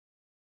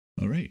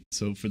All right,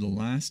 so for the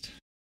last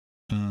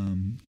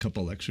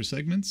couple lecture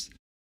segments,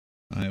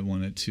 I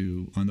wanted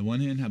to, on the one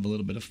hand, have a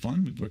little bit of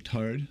fun. We've worked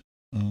hard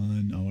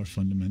on our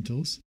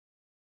fundamentals,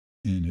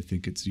 and I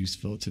think it's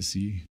useful to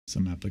see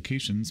some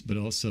applications, but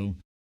also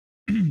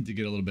to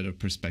get a little bit of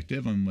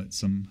perspective on what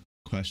some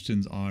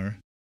questions are.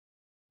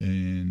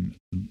 And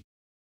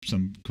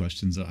some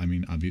questions, I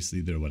mean,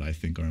 obviously they're what I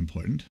think are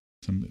important.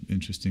 Some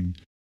interesting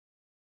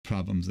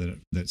problems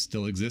that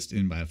still exist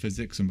in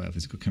biophysics and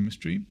biophysical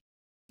chemistry.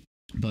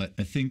 But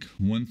I think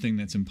one thing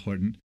that's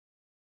important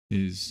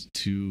is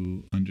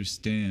to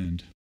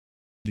understand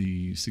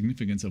the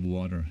significance of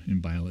water in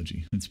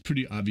biology. It's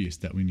pretty obvious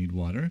that we need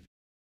water,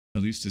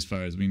 at least as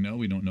far as we know.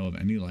 We don't know of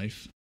any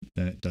life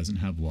that doesn't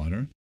have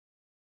water.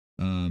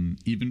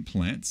 Even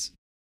plants.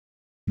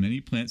 Many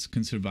plants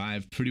can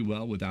survive pretty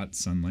well without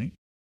sunlight.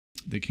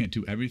 They can't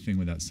do everything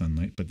without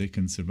sunlight, but they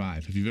can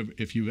survive.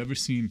 If you've ever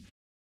seen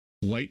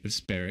white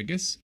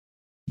asparagus,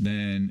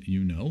 then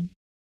you know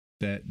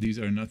that these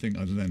are nothing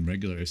other than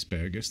regular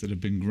asparagus that have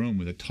been grown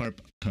with a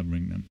tarp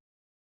covering them.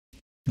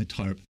 The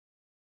tarp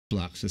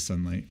blocks the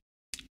sunlight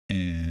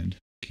and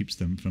keeps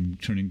them from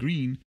turning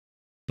green,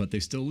 but they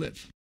still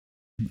live,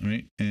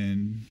 right?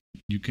 And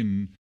you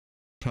can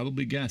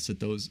probably guess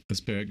that those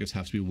asparagus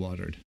have to be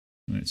watered,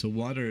 right? So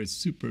water is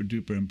super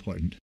duper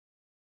important.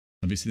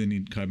 Obviously, they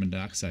need carbon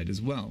dioxide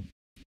as well.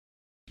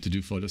 To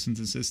do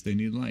photosynthesis, they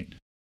need light,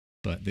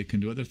 but they can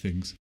do other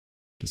things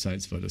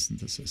besides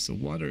photosynthesis. So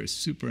water is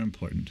super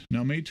important.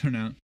 Now, it may turn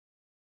out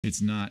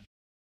it's not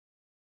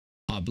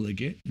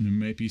obligate, and there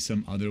might be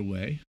some other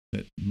way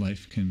that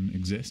life can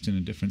exist in a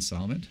different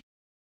solvent.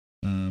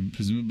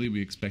 Presumably,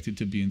 we expect it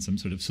to be in some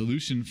sort of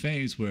solution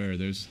phase where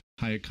there's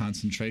higher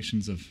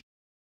concentrations of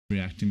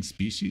reacting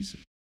species.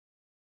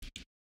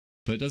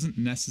 But it doesn't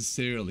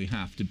necessarily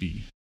have to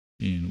be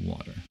in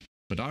water.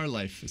 But our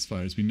life, as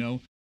far as we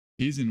know,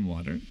 is in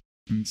water.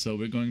 And so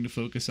we're going to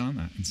focus on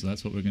that. And so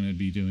that's what we're going to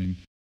be doing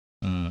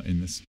in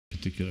this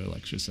particular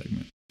lecture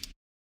segment.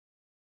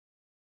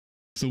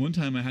 So one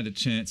time I had a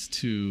chance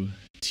to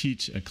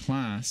teach a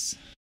class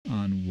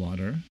on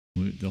water.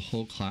 The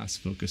whole class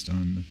focused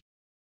on the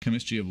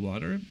chemistry of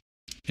water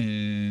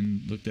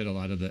and looked at a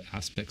lot of the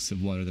aspects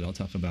of water that I'll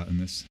talk about in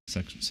this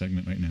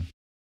segment right now.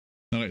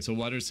 Okay, so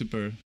water is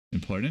super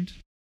important.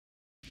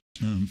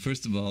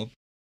 First of all,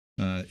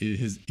 it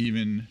has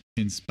even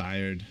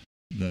inspired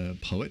the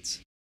poets.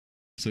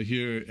 So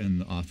here in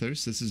the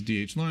authors, this is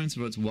D.H. Lawrence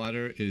wrote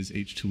water is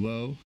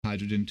H2O,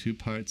 hydrogen 2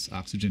 parts,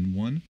 oxygen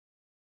 1.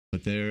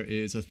 But there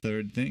is a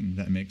third thing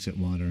that makes it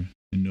water,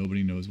 and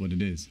nobody knows what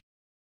it is.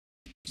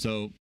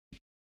 So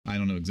I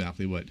don't know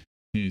exactly what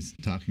he's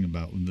talking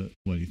about,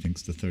 what he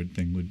thinks the third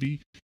thing would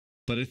be.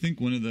 But I think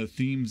one of the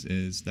themes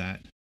is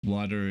that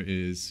water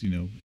is,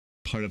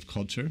 part of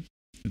culture.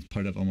 It's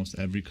part of almost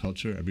every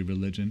culture, every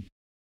religion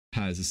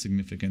has a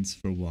significance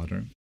for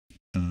water.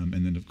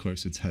 And then, of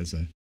course, it has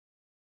a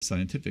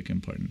scientific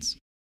importance.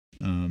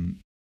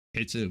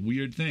 It's a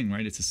weird thing,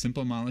 right? It's a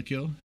simple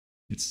molecule.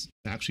 It's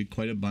actually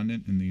quite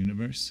abundant in the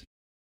universe.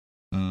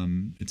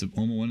 It's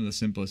almost one of the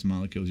simplest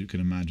molecules you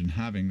can imagine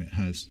having that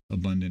has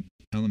abundant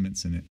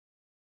elements in it.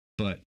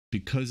 But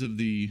because of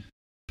the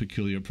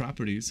peculiar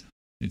properties,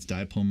 its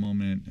dipole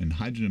moment and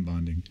hydrogen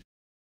bonding,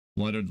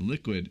 water, the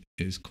liquid,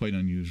 is quite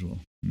unusual.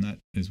 And that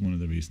is one of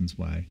the reasons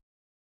why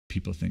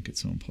people think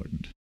it's so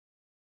important.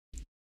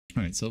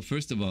 All right, so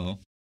first of all,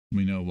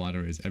 we know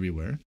water is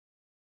everywhere.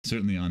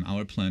 Certainly on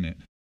our planet,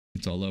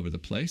 it's all over the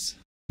place.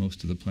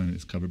 Most of the planet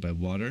is covered by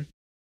water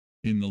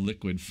in the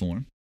liquid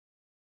form.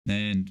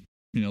 And,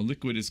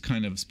 liquid is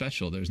kind of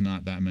special. There's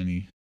not that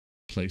many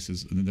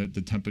places.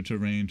 The temperature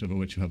range over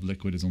which you have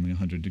liquid is only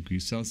 100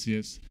 degrees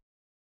Celsius.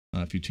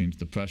 If you change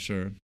the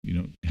pressure, you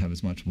don't have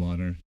as much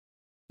water.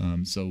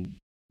 So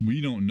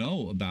we don't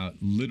know about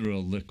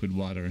literal liquid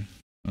water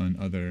on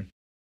other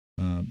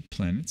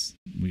planets.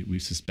 We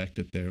suspect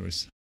that there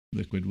was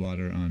liquid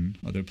water on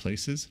other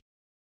places,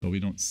 but we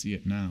don't see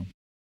it now,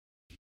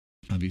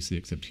 obviously,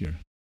 except here.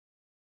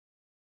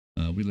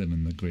 We live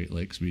in the Great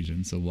Lakes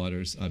region, so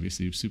water is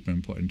obviously super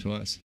important to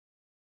us.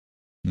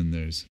 Then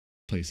there's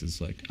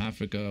places like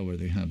Africa where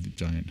they have the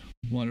giant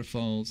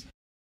waterfalls.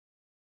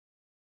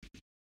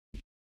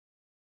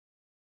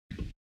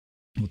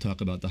 We'll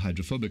talk about the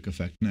hydrophobic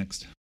effect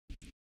next.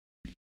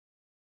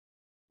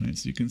 Right,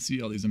 so you can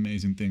see all these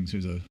amazing things.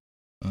 Here's an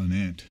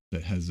ant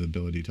that has the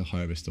ability to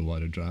harvest a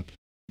water drop,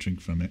 drink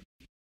from it.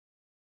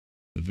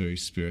 The very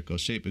spherical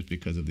shape is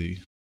because of the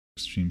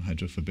extreme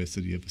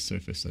hydrophobicity of the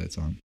surface that it's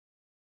on.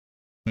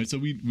 Right, so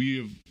we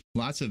have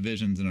lots of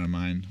visions in our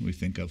mind we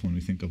think of when we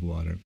think of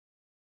water.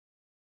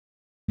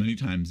 Many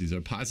times these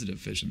are positive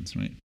visions,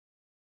 right?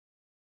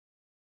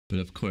 But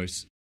of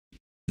course,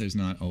 there's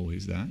not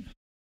always that.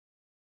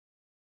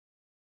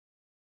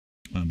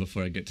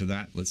 Before I get to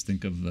that, let's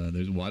think of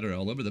there's water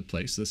all over the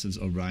place. This is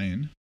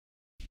Orion,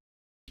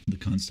 the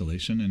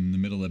constellation, and in the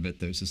middle of it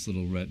there's this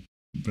little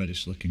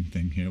reddish looking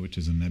thing here, which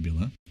is a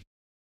nebula.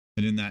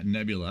 And in that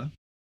nebula,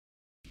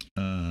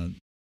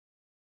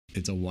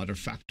 it's a water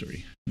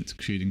factory. It's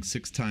creating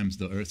 6 times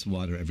the Earth's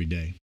water every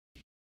day.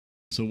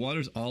 So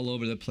water's all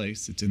over the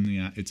place. It's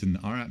in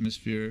our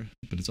atmosphere,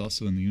 but it's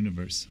also in the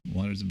universe.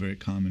 Water is a very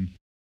common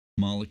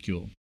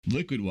molecule.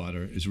 Liquid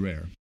water is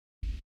rare,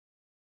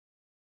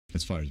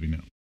 as far as we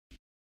know.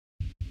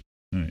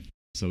 All right.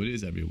 So it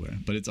is everywhere,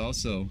 but it's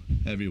also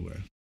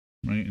everywhere,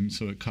 right? And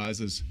so it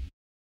causes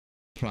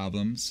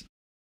problems.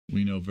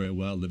 We know very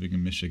well, living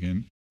in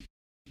Michigan,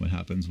 what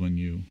happens when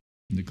you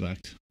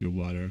neglect your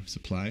water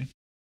supply.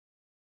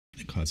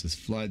 It causes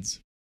floods,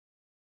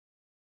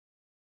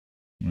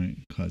 right?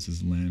 It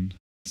causes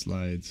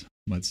landslides,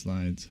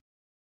 mudslides.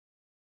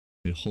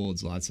 It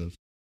holds lots of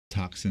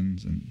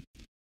toxins and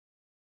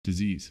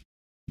disease.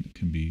 It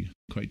can be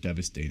quite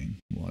devastating,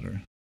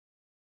 water.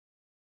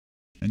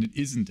 And it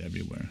isn't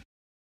everywhere.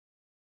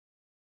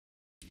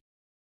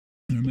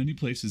 There are many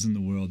places in the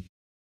world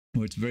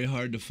where it's very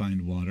hard to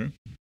find water.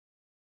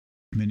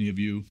 Many of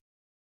you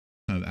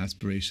have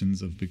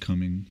aspirations of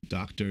becoming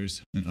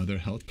doctors and other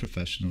health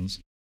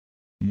professionals.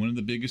 And one of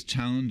the biggest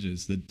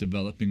challenges that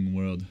developing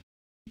world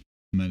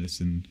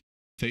medicine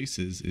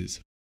faces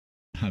is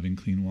having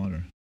clean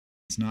water.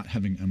 It's not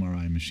having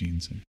MRI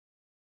machines or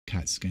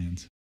CAT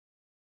scans.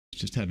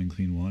 It's just having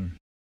clean water.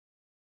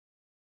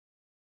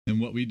 And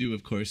what we do,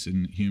 of course,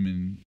 in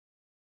human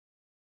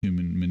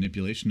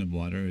manipulation of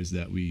water is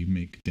that we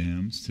make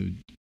dams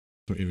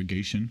for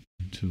irrigation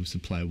to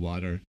supply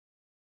water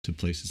to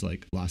places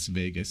like Las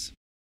Vegas.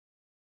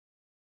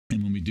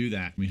 And when we do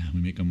that, we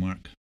make a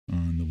mark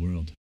on the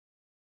world.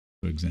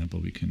 For example,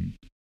 we can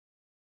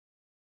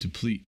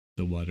deplete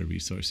the water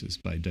resources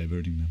by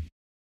diverting them.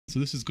 So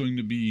this is going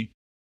to be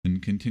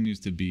and continues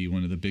to be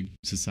one of the big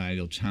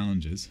societal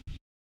challenges.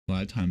 A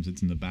lot of times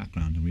it's in the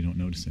background and we don't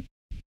notice it.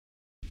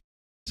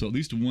 So at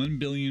least 1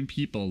 billion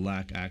people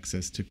lack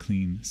access to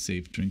clean,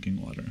 safe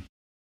drinking water.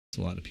 It's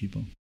a lot of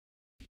people.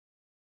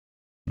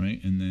 Right?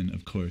 And then,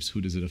 of course,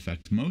 who does it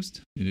affect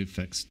most? It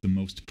affects the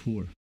most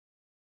poor.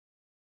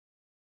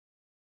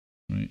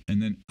 Right?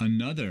 And then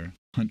another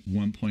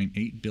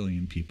 1.8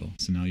 billion people.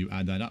 So now you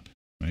add that up,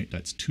 right?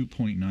 That's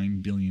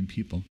 2.9 billion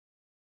people.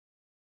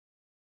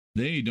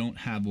 They don't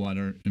have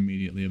water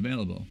immediately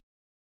available.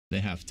 They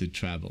have to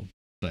travel,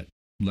 but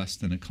less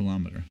than a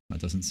kilometer. That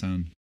doesn't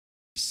sound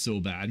so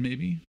bad,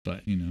 maybe,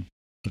 but, you know,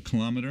 a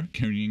kilometer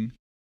carrying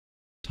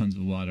tons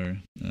of water,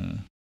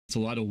 it's a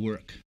lot of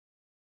work,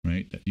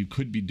 right, that you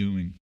could be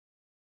doing,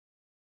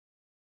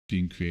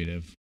 being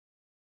creative,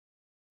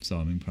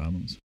 solving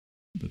problems,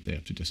 but they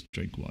have to just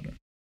drink water.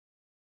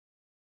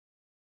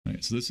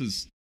 Right, so this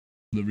is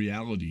the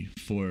reality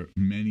for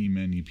many,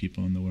 many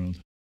people in the world.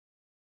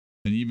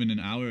 And even in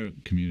our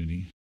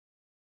community,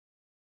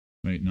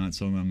 right, not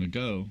so long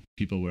ago,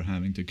 people were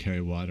having to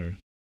carry water.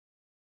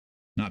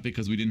 Not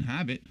because we didn't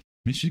have it.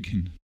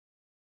 Michigan,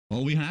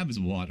 all we have is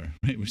water,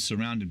 right? We're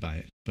surrounded by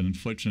it. But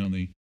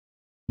unfortunately,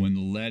 when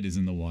the lead is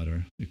in the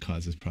water, it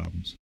causes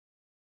problems.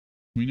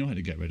 We know how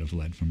to get rid of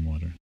lead from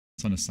water.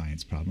 It's not a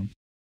science problem.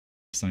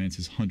 Science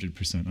is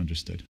 100%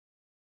 understood.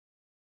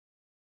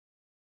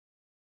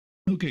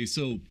 Okay,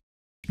 so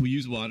we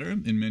use water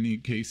in many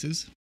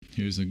cases.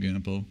 Here's an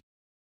example.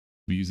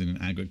 We use it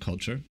in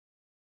agriculture,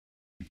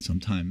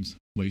 sometimes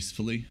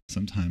wastefully,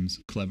 sometimes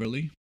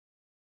cleverly,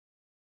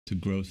 to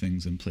grow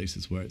things in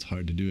places where it's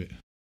hard to do it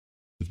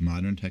with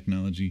modern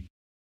technology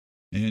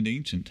and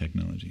ancient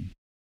technology.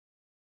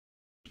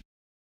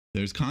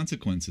 There's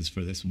consequences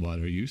for this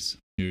water use.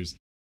 Here's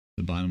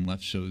the bottom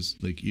left shows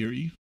Lake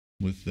Erie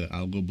with the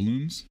algal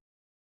blooms.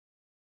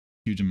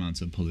 Huge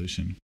amounts of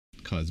pollution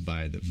caused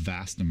by the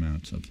vast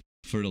amount of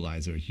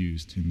fertilizer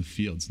used in the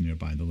fields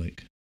nearby the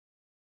lake.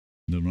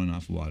 The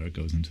runoff water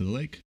goes into the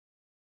lake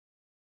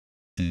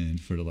and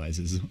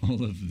fertilizes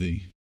all of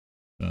the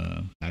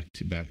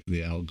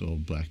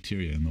algal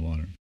bacteria in the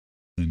water.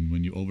 And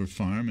when you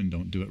overfarm and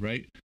don't do it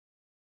right,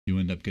 you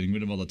end up getting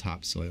rid of all the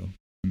topsoil.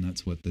 And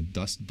that's what the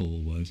Dust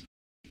Bowl was.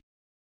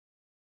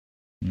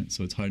 Right?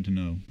 So it's hard to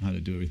know how to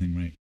do everything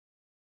right.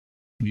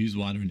 We use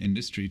water in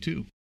industry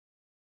too.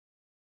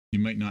 You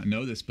might not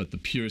know this, but the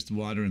purest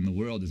water in the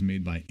world is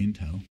made by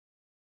Intel.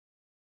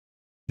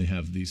 They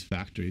have these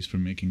factories for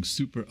making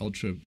super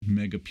ultra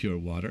mega pure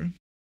water,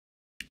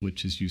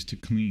 which is used to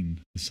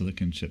clean the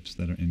silicon chips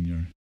that are in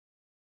your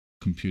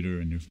computer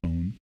and your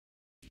phone.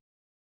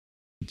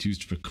 It's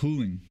used for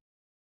cooling,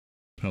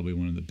 probably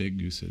one of the big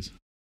uses,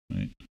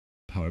 right?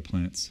 Power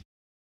plants.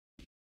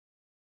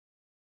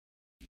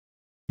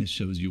 It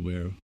shows you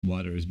where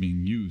water is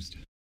being used,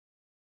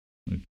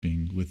 like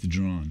being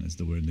withdrawn is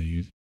the word they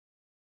use.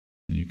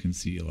 And you can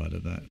see a lot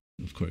of that.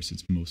 Of course,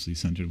 it's mostly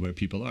centered where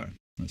people are.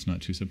 That's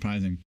not too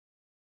surprising,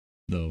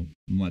 though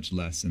much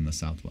less in the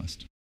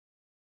Southwest.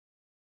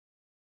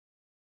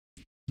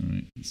 All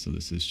right, so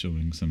this is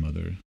showing some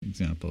other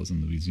examples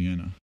in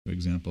Louisiana, for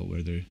example,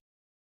 where they're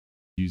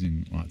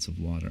using lots of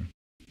water.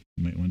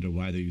 You might wonder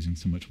why they're using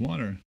so much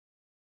water.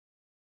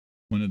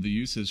 One of the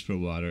uses for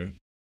water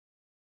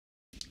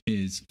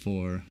is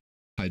for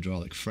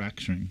hydraulic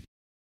fracturing,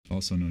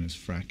 also known as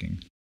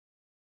fracking,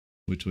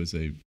 which was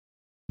a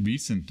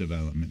recent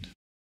development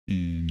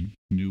in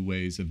new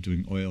ways of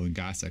doing oil and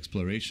gas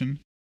exploration.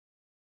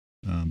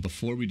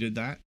 Before we did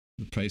that,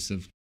 the price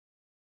of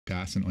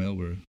gas and oil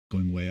were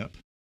going way up.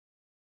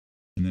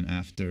 And then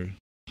after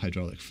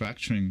hydraulic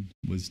fracturing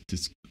was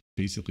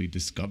basically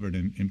discovered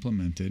and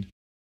implemented,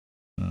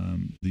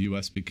 the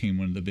U.S. became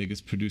one of the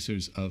biggest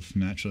producers of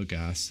natural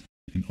gas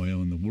and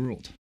oil in the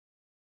world,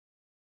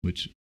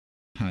 which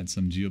had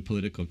some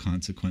geopolitical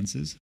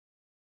consequences.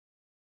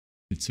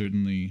 It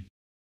certainly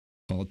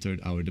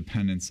altered our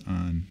dependence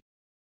on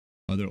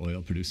other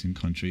oil-producing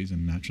countries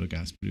and natural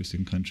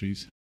gas-producing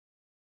countries.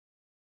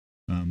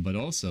 But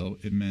also,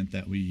 it meant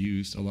that we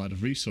used a lot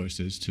of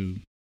resources to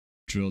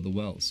drill the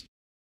wells.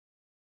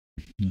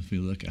 And if we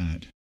look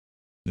at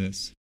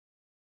this,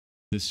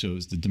 this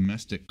shows the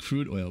domestic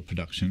crude oil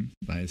production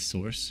by a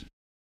source,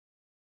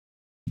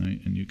 right?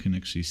 And you can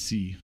actually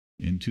see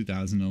in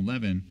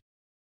 2011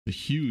 a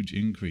huge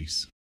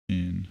increase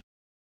in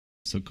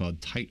so-called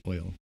tight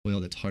oil,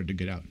 oil that's hard to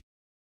get out.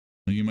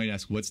 Now you might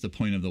ask, what's the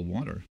point of the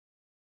water?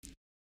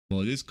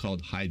 Well, it is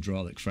called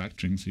hydraulic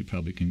fracturing, so you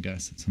probably can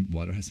guess that some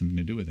water has something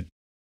to do with it.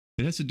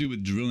 It has to do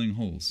with drilling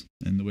holes.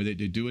 And the way that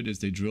they do it is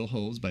they drill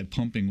holes by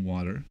pumping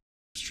water,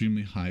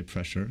 extremely high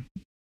pressure,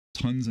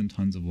 tons and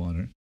tons of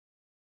water,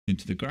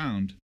 into the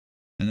ground,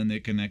 and then they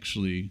can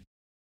actually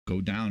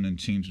go down and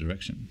change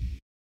direction.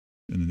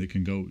 And then they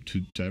can go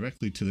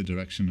directly to the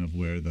direction of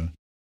where the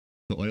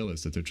oil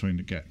is that they're trying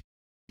to get.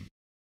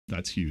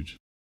 That's huge.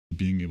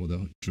 Being able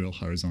to drill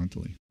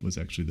horizontally was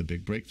actually the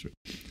big breakthrough.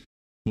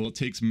 Well, it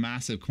takes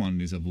massive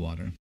quantities of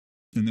water.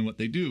 And then what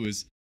they do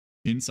is,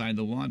 inside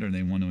the water,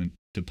 they want to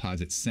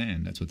deposit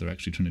sand. That's what they're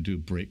actually trying to do,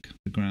 break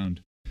the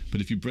ground.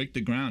 But if you break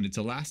the ground, it's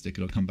elastic,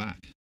 it'll come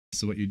back.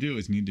 So what you do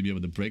is you need to be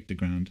able to break the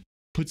ground,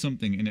 put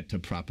something in it to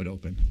prop it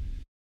open,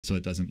 so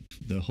it doesn't,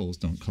 the holes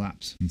don't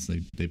collapse. And so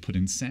they put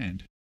in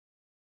sand.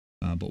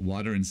 But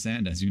water and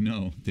sand, as you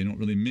know, they don't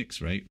really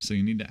mix, right? So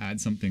you need to add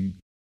something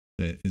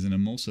that is an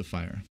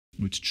emulsifier,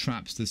 which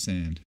traps the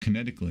sand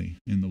kinetically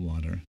in the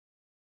water,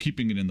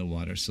 keeping it in the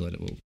water so that it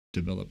will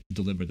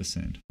deliver the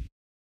sand.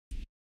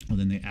 Well,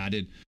 then they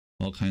added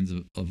all kinds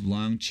of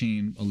long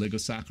chain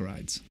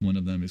oligosaccharides. One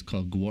of them is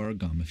called guar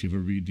gum. If you ever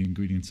read the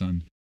ingredients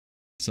on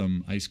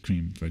some ice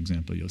cream, for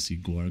example, you'll see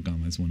guar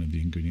gum as one of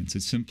the ingredients.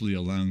 It's simply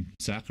a long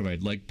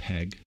saccharide like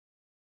PEG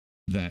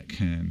that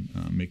can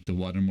make the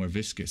water more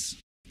viscous,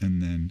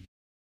 and then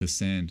the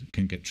sand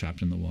can get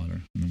trapped in the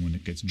water. And then when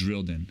it gets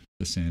drilled in,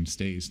 the sand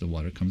stays, the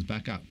water comes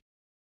back out.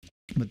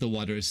 But the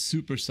water is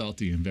super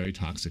salty and very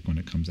toxic when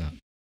it comes out.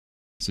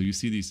 So you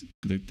see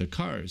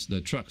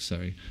the trucks,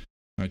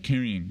 are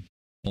carrying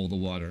all the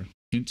water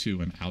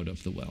into and out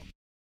of the well.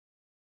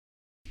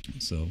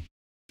 So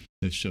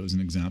this shows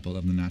an example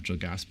of the natural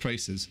gas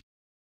prices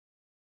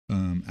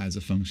as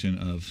a function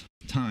of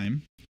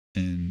time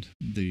and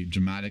the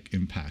dramatic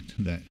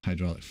impact that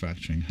hydraulic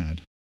fracturing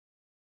had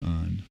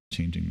on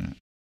changing that.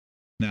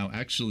 Now,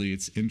 actually,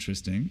 it's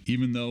interesting.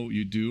 Even though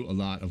you do a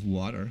lot of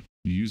water,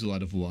 you use a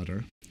lot of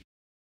water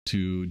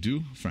to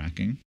do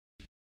fracking,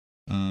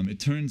 it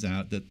turns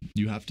out that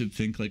you have to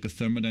think like a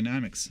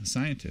thermodynamics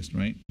scientist,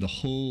 right? The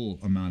whole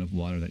amount of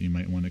water that you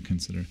might want to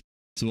consider.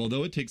 So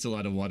although it takes a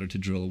lot of water to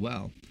drill a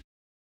well,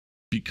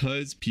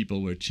 because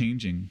people were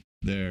changing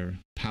their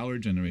power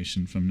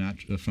generation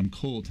from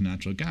coal to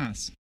natural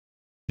gas,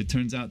 it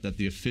turns out that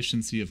the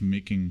efficiency of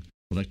making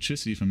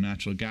electricity from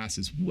natural gas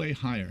is way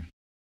higher.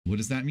 What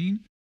does that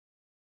mean?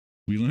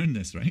 We learned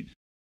this, right?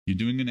 You're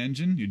doing an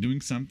engine, you're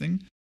doing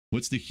something.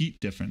 What's the heat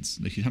difference,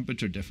 the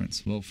temperature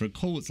difference? Well, for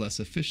coal, it's less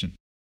efficient.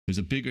 There's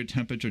a bigger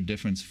temperature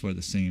difference for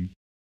the same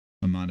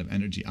amount of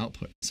energy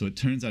output. So it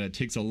turns out it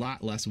takes a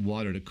lot less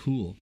water to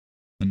cool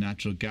a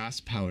natural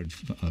gas-powered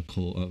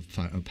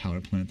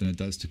power plant than it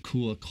does to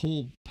cool a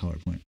coal power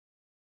plant.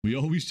 We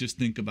always just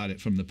think about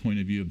it from the point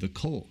of view of the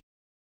coal.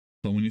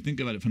 But when you think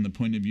about it from the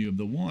point of view of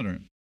the water,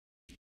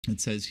 it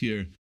says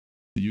here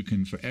that you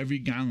can, for every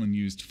gallon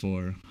used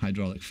for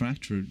hydraulic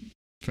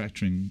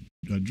fracturing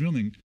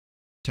drilling,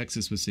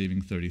 Texas was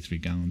saving 33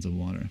 gallons of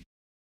water.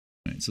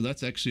 Right? So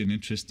that's actually an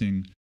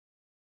interesting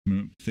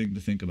thing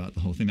to think about the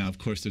whole thing. Now, of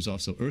course, there's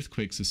also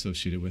earthquakes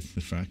associated with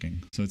the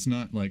fracking. So it's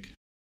not like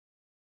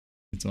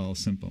it's all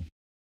simple.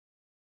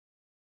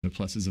 There are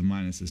pluses and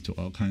minuses to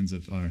all kinds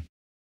of our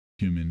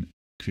human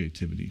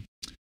creativity.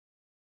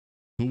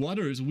 The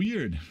water is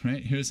weird,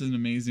 right? Here's an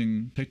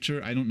amazing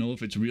picture. I don't know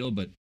if it's real,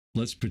 but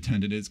let's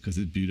pretend it is because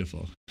it's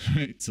beautiful.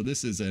 Right? So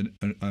this is an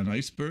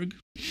iceberg.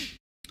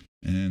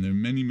 And there are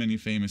many, many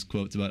famous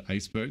quotes about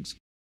icebergs.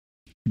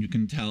 You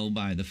can tell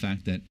by the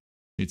fact that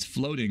it's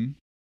floating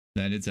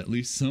that it's at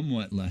least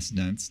somewhat less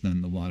dense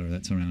than the water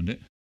that's around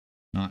it.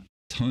 Not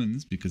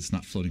tons, because it's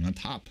not floating on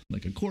top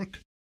like a cork.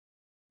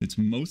 It's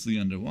mostly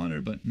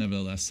underwater, but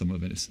nevertheless, some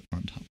of it is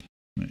on top.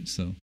 Right?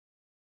 So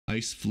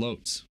ice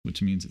floats,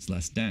 which means it's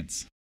less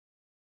dense.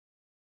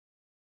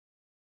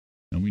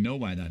 And we know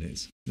why that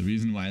is. The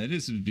reason why that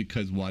is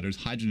because water is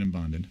hydrogen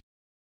bonded.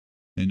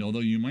 And although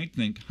you might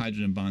think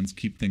hydrogen bonds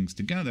keep things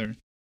together,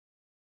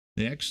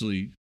 they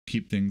actually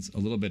keep things a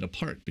little bit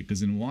apart,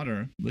 because in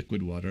water,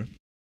 liquid water,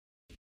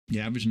 the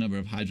average number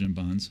of hydrogen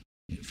bonds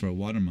for a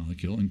water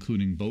molecule,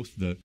 including both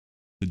the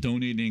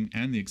donating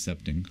and the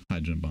accepting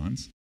hydrogen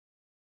bonds,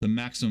 The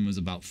maximum is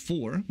about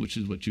 4, which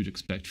is what you'd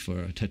expect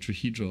for a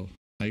tetrahedral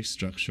ice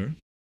structure.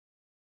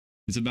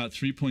 It's about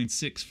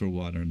 3.6 for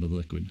water, the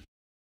liquid.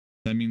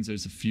 That means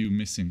there's a few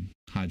missing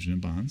hydrogen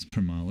bonds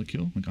per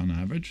molecule, like on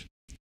average.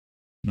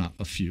 Not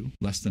a few,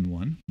 less than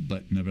 1,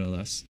 but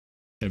nevertheless,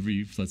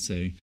 every, let's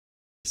say,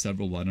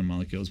 several water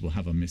molecules will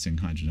have a missing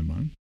hydrogen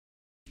bond.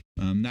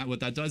 What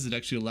that does, it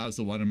actually allows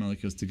the water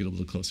molecules to get a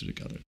little closer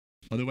together.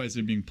 Otherwise,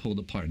 they're being pulled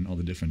apart in all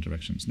the different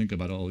directions. Think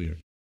about all your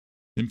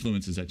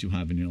influences that you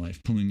have in your life,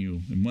 pulling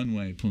you in one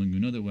way, pulling you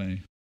another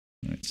way.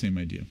 Right, same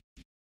idea.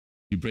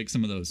 You break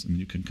some of those and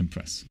you can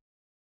compress.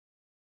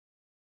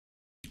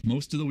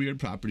 Most of the weird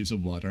properties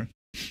of water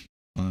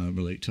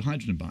relate to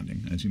hydrogen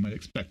bonding, as you might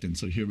expect. And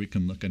so here we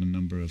can look at a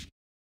number of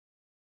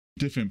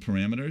different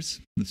parameters.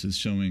 This is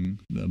showing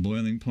the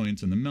boiling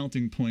points and the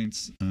melting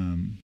points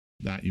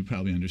that you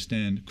probably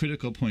understand.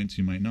 Critical points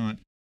you might not.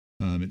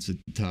 It's a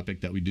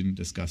topic that we didn't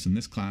discuss in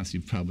this class.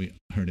 You've probably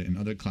heard it in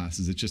other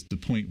classes. It's just the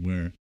point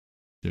where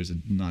there's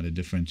not a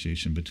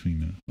differentiation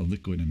between a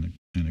liquid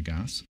and a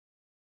gas.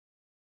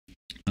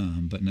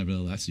 But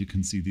nevertheless, you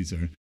can see these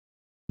are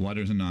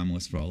water's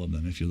anomalous for all of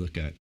them. If you look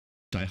at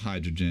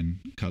dihydrogen,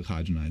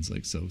 chalcogenides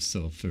like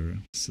sulfur,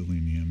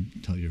 selenium,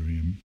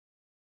 tellurium,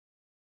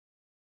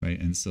 right?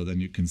 And so then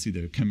you can see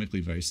they're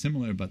chemically very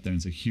similar, but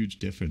there's a huge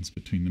difference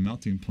between the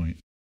melting point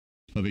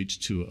of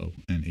H2O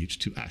and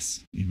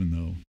H2S. Even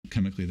though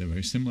chemically they're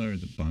very similar,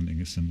 the bonding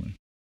is similar.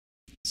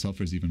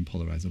 Sulfur is even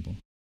polarizable.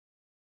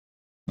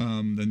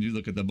 Then you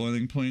look at the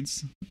boiling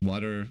points.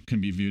 Water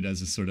can be viewed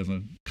as a sort of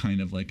a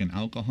kind of like an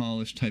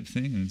alcoholish type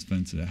thing, and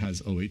it's it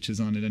has OHs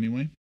on it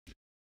anyway.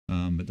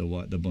 But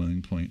the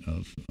boiling point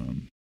of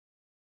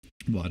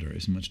water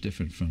is much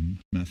different from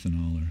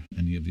methanol or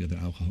any of the other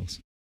alcohols.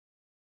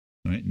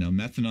 All right, now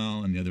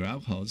methanol and the other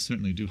alcohols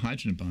certainly do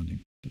hydrogen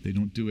bonding, but they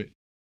don't do it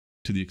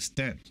to the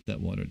extent that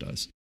water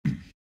does.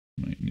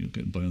 Right, and you look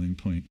at boiling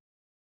point.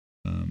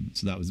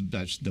 So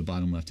that's the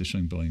bottom left is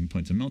showing boiling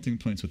points and melting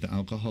points with the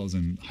alcohols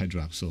and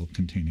hydroxyl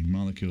containing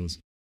molecules.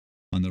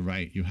 On the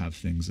right, you have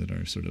things that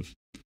are sort of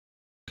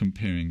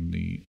comparing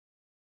the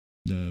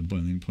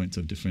boiling points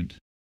of different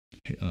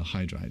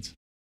hydrides.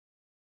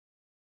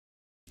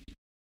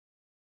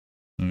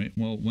 All right.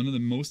 Well, one of the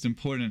most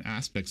important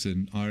aspects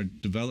in our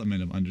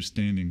development of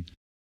understanding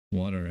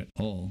water at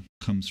all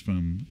comes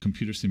from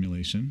computer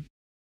simulation.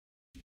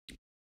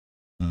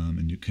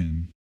 And you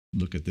can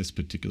look at this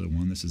particular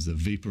one. This is the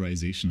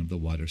vaporization of the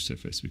water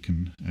surface. We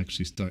can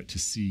actually start to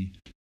see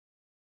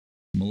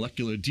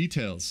molecular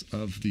details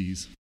of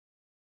these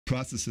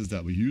processes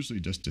that we usually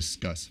just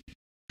discuss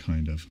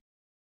kind of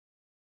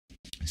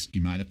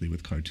schematically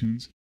with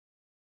cartoons.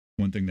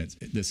 One thing that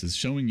this is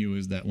showing you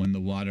is that when the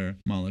water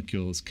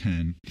molecules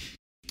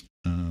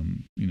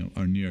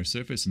are near a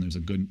surface and there's a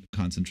good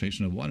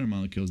concentration of water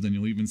molecules, then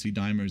you'll even see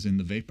dimers in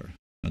the vapor.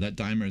 Now that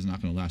dimer is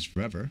not going to last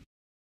forever.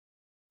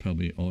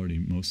 Probably already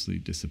mostly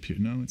disappeared.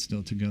 No, it's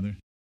still together.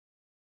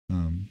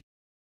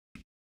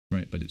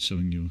 Right, but it's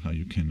showing you how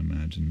you can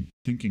imagine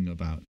thinking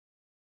about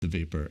the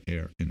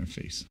vapor-air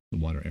interface, the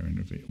water-air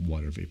interface,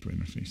 water-vapor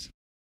interface.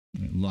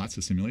 Right? Lots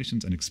of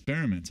simulations and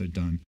experiments are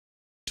done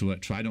to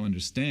try to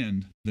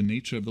understand the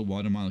nature of the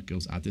water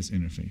molecules at this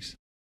interface.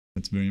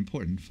 That's very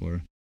important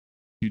for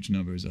huge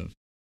numbers of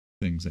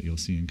things that you'll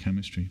see in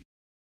chemistry.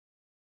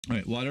 All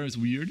right, water is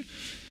weird.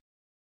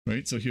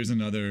 Right, so here's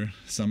another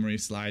summary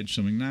slide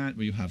showing that,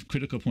 where you have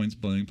critical points,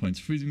 boiling points,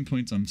 freezing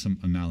points on some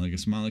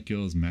analogous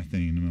molecules,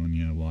 methane,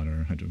 ammonia,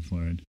 water,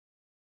 hydrofluoride,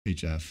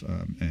 HF,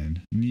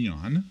 and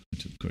neon,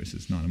 which of course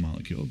is not a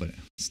molecule, but it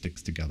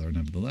sticks together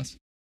nevertheless.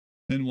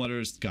 And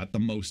water's got the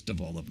most of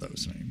all of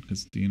those, right?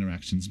 Because the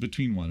interactions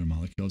between water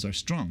molecules are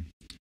strong.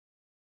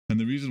 And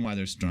the reason why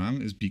they're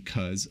strong is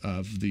because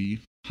of the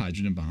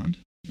hydrogen bond.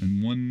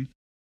 And one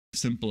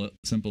simple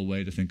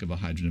way to think of a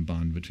hydrogen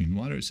bond between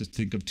water is just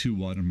think of two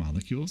water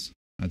molecules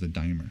as a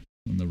dimer.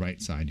 On the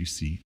right side, you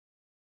see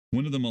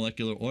one of the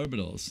molecular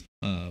orbitals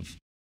of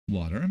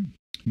water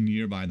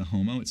nearby the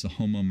HOMO. It's a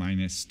HOMO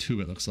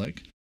 -2, it looks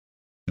like.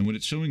 And what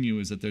it's showing you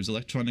is that there's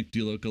electronic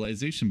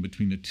delocalization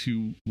between the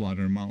two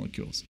water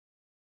molecules.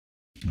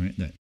 All right,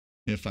 that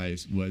if I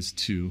was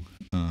to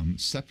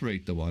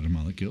separate the water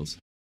molecules,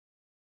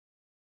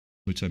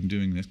 which I'm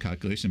doing this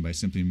calculation by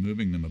simply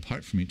moving them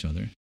apart from each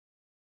other,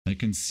 I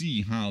can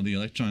see how the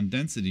electron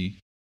density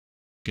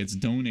gets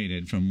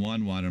donated from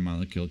one water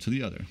molecule to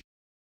the other.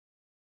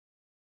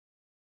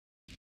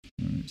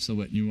 So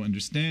what you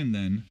understand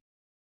then,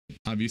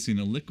 obviously in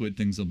a liquid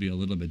things will be a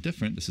little bit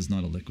different. This is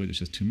not a liquid, it's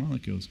just two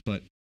molecules,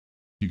 but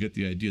you get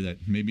the idea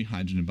that maybe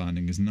hydrogen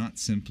bonding is not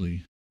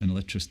simply an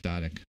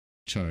electrostatic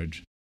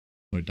charge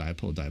or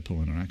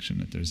dipole-dipole interaction,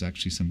 that there's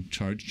actually some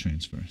charge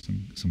transfer,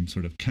 some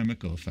sort of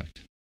chemical effect.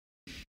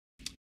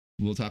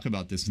 We'll talk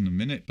about this in a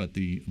minute, but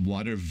the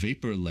water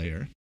vapor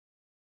layer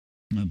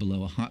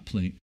below a hot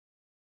plate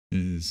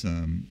is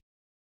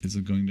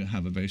going to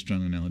have a very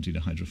strong analogy to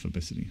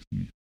hydrophobicity.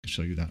 Let me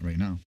show you that right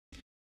now.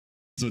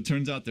 So it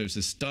turns out there's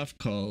this stuff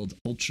called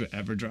ultra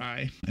everdry.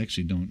 I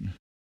actually don't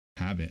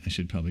have it. I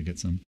should probably get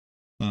some.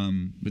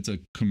 It's a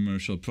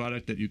commercial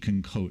product that you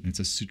can coat. It's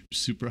a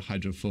super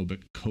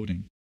hydrophobic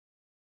coating.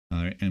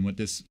 All right, and what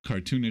this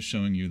cartoon is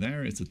showing you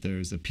there is that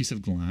there's a piece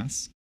of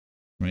glass,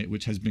 right,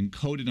 which has been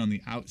coated on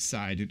the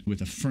outside with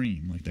a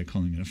frame, like they're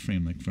calling it a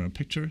frame, like for a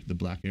picture, the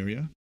black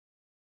area,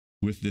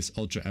 with this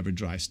ultra ever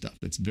dry stuff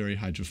that's very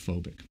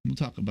hydrophobic. We'll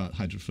talk about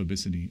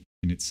hydrophobicity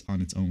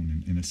on its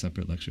own in a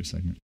separate lecture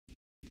segment.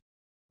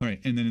 All right,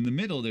 and then in the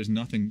middle, there's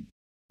nothing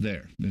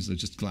there. There's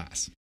just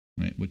glass,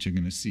 right? What you're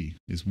going to see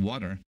is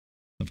water,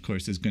 of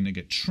course, is going to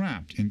get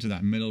trapped into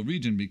that middle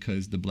region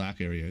because the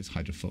black area is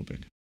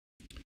hydrophobic.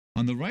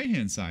 On the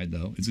right-hand side,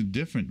 though, is a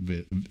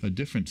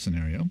different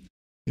scenario.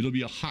 It'll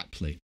be a hot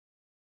plate,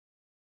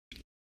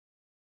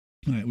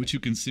 all right, which you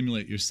can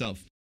simulate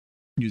yourself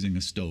using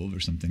a stove or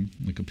something,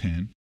 like a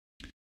pan.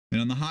 And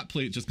on the hot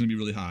plate, it's just going to be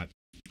really hot,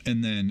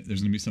 and then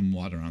there's going to be some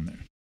water on there.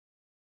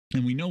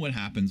 And we know what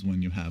happens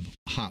when you have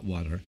hot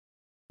water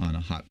on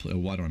a hot plate.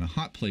 Water on a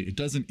hot plate, it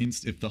doesn't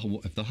if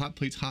the hot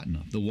plate's hot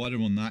enough, the water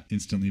will not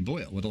instantly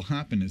boil. What'll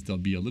happen is there'll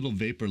be a little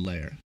vapor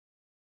layer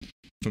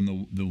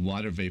from the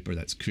water vapor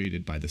that's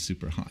created by the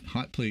super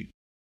hot plate,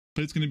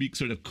 but it's going to be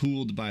sort of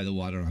cooled by the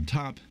water on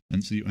top,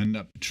 and so you end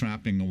up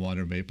trapping a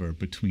water vapor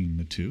between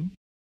the two.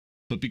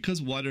 But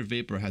because water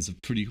vapor has a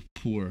pretty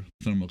poor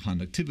thermal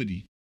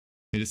conductivity,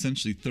 it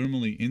essentially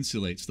thermally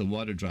insulates the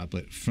water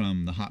droplet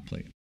from the hot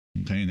plate,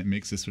 okay, and it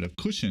makes this sort of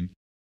cushion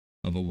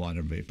of a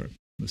water vapor.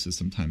 This is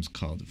sometimes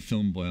called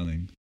film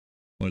boiling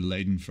or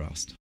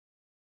Leidenfrost.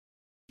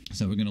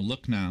 So we're going to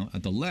look now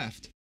at the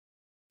left.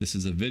 This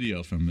is a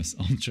video from this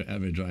ultra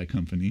ever dry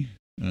company.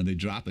 They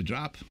drop a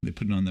drop, they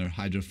put it on their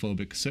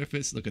hydrophobic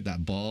surface. Look at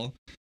that ball,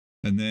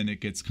 and then it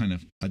gets kind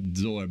of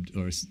absorbed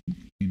or,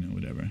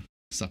 whatever,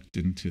 sucked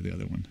into the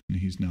other one. And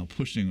he's now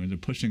pushing, or they're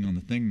pushing on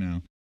the thing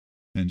now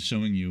and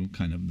showing you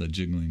kind of the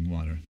jiggling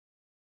water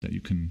that you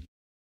can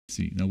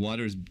see. Now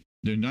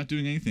they're not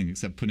doing anything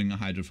except putting a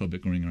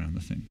hydrophobic ring around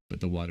the thing,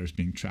 but the water is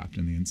being trapped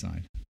in the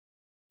inside,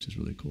 which is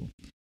really cool.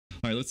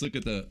 All right, let's look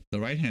at the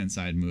right-hand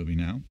side movie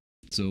now.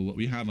 So what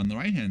we have on the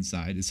right-hand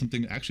side is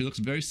something that actually looks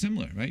very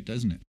similar, right?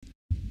 Doesn't it?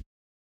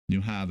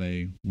 You have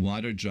a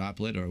water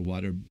droplet or a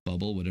water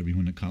bubble, whatever you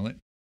want to call it,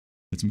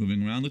 that's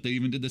moving around. Look, they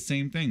even did the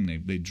same thing.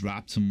 They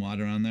dropped some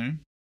water on there,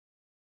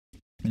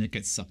 and it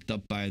gets sucked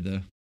up by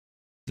the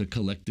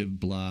collective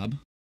blob.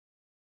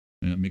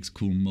 And it makes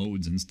cool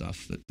modes and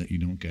stuff that you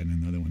don't get in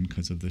another one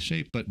because of the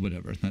shape, but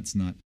whatever. That's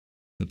not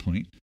the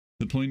point.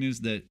 The point is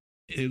that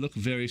they look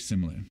very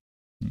similar,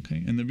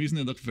 okay? And the reason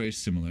they look very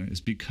similar is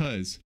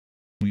because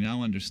we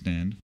now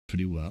understand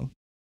pretty well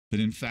that,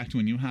 in fact,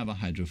 when you have a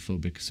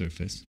hydrophobic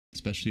surface,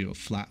 especially a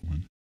flat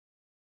one,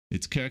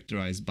 it's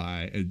characterized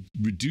by a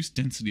reduced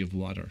density of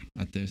water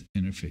at the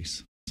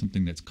interface,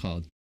 something that's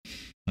called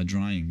a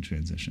drying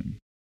transition.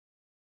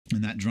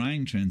 And that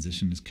drying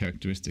transition is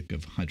characteristic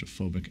of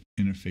hydrophobic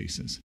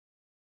interfaces.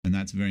 And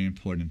that's very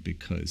important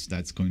because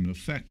that's going to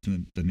affect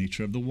the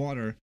nature of the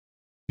water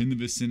in the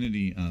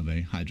vicinity of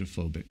a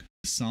hydrophobic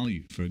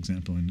solute, for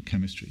example, in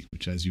chemistry,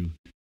 which, as you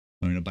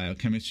learn in a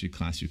biochemistry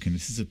class, you can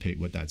anticipate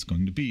what that's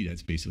going to be.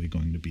 That's basically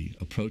going to be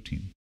a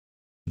protein.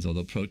 Because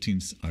although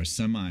proteins are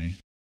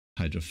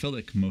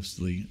semi-hydrophilic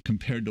mostly,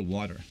 compared to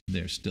water,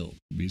 they're still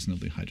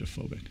reasonably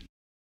hydrophobic.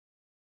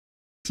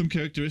 Some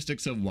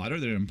characteristics of water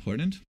that are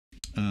important.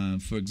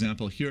 For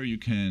example, here you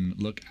can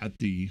look at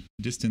the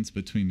distance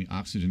between the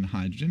oxygen and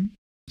hydrogen.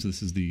 So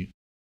this is the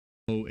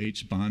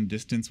OH bond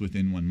distance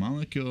within one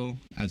molecule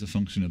as a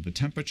function of the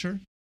temperature.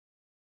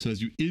 So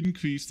as you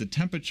increase the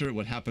temperature,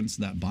 what happens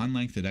to that bond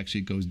length? It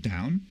actually goes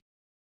down.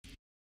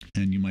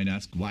 And you might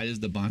ask, why does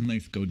the bond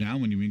length go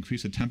down when you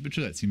increase the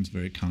temperature? That seems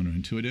very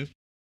counterintuitive.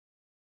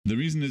 The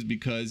reason is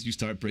because you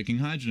start breaking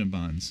hydrogen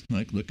bonds.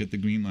 Like, look at the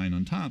green line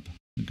on top.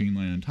 The green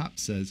line on top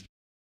says,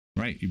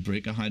 right, you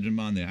break a hydrogen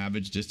bond, the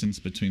average distance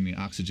between the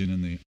oxygen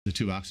and the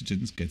two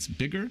oxygens gets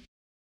bigger.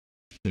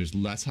 There's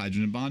less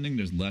hydrogen bonding.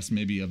 There's less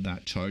maybe of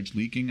that charge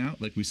leaking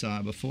out like we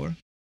saw before.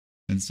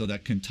 And so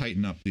that can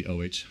tighten up the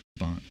OH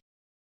bond.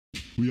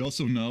 We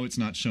also know, it's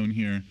not shown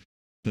here,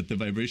 that the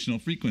vibrational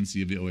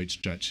frequency of the OH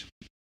stretch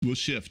will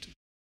shift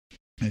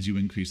as you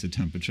increase the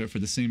temperature for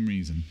the same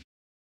reason.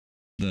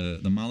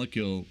 The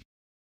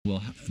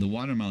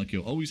water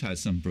molecule always has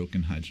some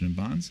broken hydrogen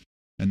bonds,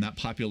 and that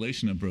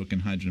population of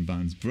broken hydrogen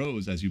bonds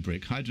grows as you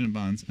break hydrogen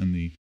bonds, and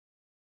the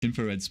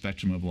infrared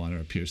spectrum of water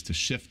appears to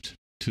shift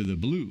to the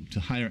blue, to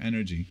higher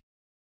energy,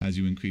 as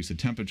you increase the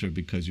temperature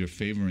because you're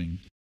favoring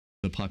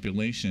the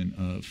population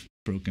of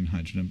broken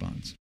hydrogen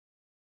bonds.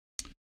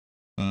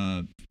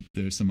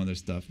 There's some other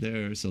stuff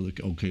there. So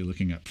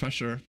looking at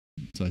pressure.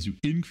 So as you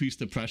increase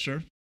the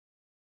pressure,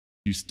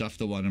 you stuff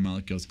the water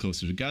molecules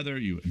closer together,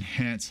 you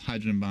enhance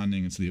hydrogen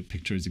bonding, and so the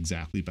picture is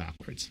exactly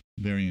backwards.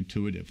 Very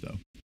intuitive, though.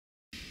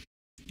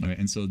 All right,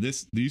 and so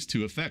these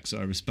two effects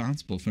are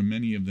responsible for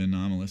many of the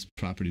anomalous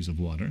properties of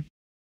water.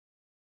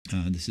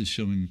 This is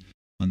showing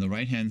on the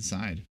right-hand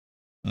side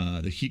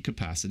the heat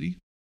capacity.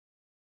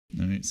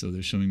 All right, so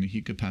they're showing the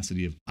heat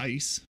capacity of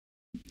ice.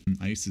 And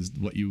ice is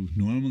what you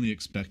normally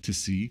expect to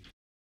see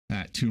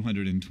at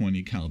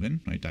 220 Kelvin,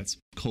 right? That's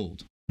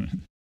cold.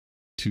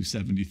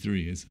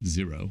 273 is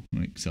 0,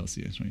 right,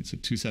 Celsius, right? So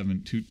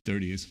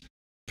 230 is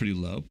pretty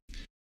low.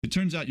 It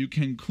turns out you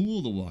can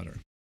cool the water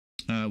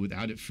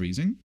without it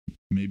freezing.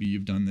 Maybe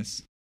you've done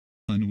this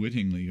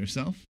unwittingly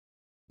yourself.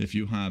 If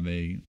you have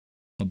a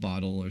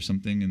bottle or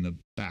something in the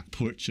back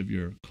porch of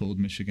your cold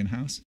Michigan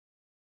house,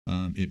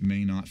 it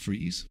may not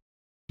freeze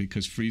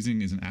because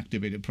freezing is an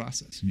activated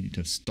process. You need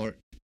to start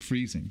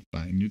freezing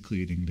by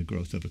nucleating the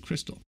growth of a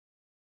crystal.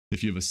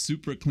 If you have a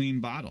super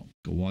clean bottle,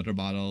 like a water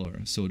bottle or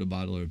a soda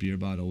bottle or a beer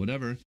bottle,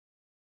 whatever,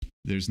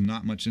 there's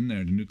not much in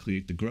there to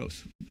nucleate the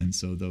growth. And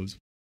so those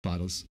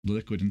bottles, the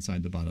liquid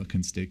inside the bottle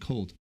can stay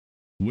cold,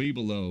 way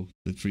below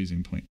the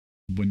freezing point.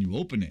 When you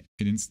open it,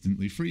 it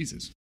instantly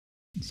freezes.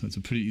 So it's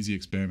a pretty easy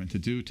experiment to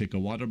do. Take a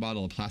water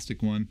bottle, a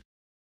plastic one,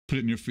 put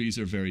it in your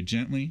freezer very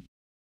gently,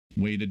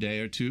 wait a day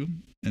or two,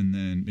 and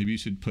then maybe you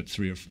should put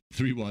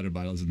three water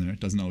bottles in there. It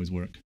doesn't always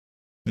work.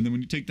 And then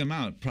when you take them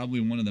out, probably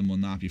one of them will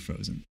not be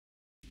frozen.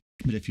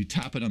 But if you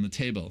tap it on the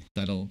table,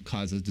 that'll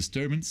cause a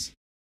disturbance,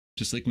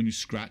 just like when you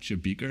scratch your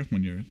beaker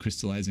when you're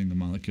crystallizing a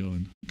molecule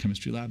in a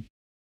chemistry lab.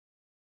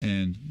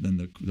 And then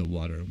the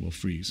water will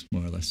freeze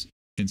more or less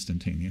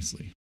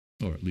instantaneously,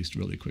 or at least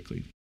really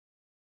quickly.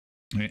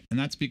 Right? And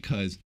that's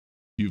because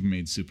you've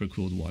made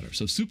supercooled water.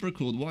 So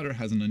supercooled water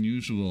has an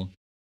unusual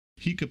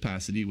heat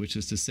capacity, which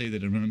is to say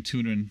that around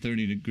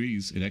 230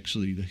 degrees,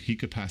 the heat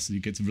capacity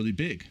gets really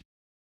big.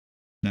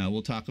 Now,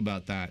 we'll talk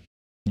about that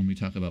when we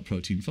talk about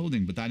protein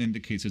folding, but that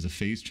indicates there's a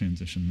phase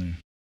transition there.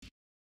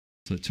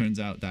 So it turns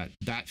out that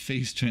that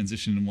phase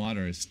transition in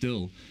water is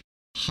still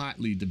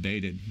hotly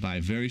debated by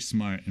very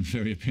smart and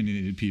very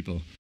opinionated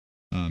people.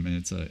 And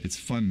it's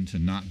fun to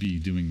not be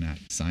doing that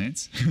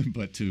science,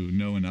 but to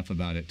know enough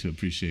about it to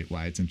appreciate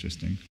why it's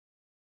interesting.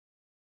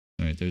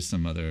 All right, there's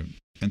some other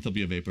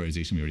enthalpy of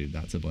vaporization. We already did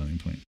that. It's a boiling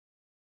point.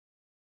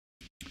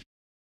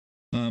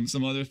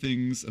 Some other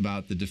things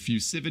about the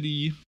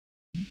diffusivity,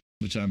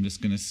 which I'm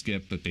just going to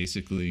skip, but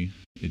basically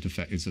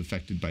it's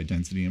affected by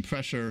density and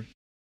pressure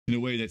in a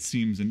way that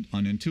seems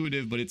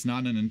unintuitive, but it's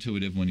not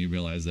unintuitive when you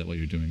realize that what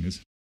you're doing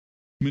is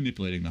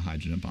manipulating the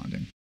hydrogen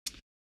bonding.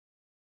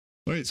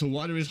 All right, so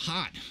water is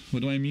hot.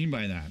 What do I mean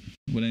by that?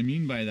 What I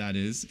mean by that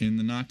is in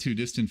the not too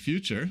distant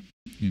future,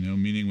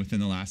 meaning within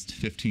the last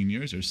 15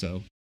 years or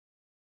so,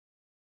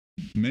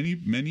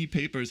 many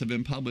papers have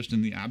been published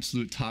in the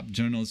absolute top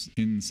journals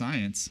in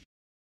science,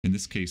 in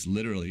this case,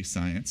 literally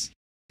science,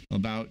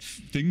 about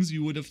things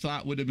you would have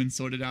thought would have been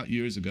sorted out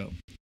years ago.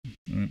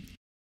 All right.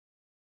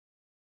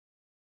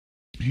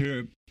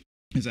 Here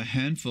is a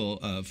handful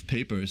of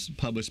papers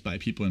published by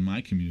people in my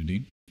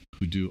community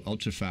who do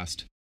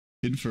ultra-fast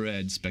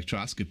infrared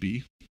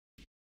spectroscopy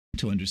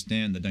to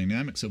understand the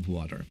dynamics of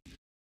water.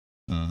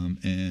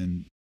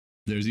 And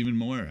there's even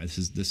more.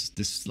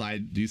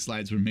 These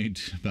slides were made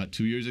about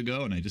 2 years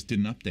ago, and I just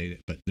didn't update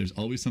it. But there's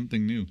always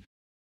something new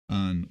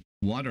on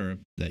water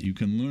that you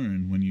can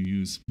learn when you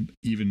use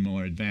even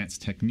more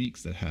advanced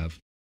techniques that have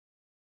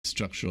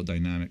structural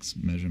dynamics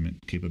measurement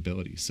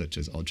capabilities, such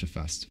as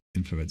ultra-fast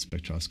infrared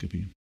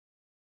spectroscopy.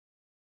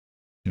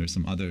 There are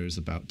some others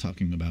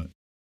talking about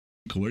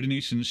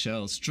coordination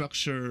shell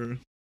structure.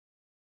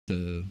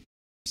 The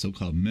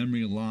so-called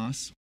memory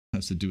loss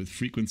has to do with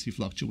frequency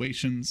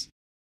fluctuations,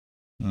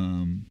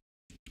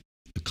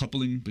 the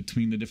coupling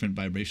between the different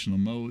vibrational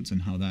modes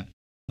and how that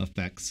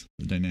affects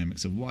the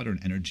dynamics of water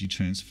and energy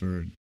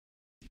transfer.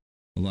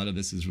 A lot of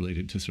this is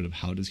related to sort of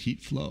how does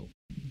heat flow.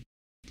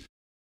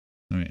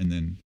 All right, and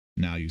then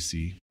now you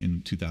see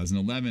in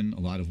 2011 a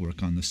lot of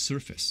work on the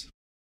surface.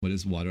 What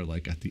is water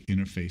like at the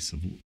interface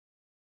of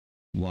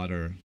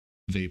water,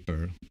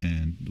 vapor,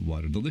 and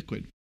water to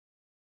liquid?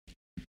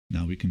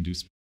 Now we can do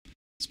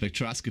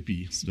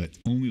spectroscopy that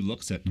only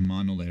looks at the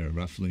monolayer,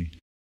 roughly,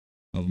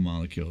 of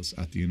molecules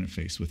at the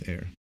interface with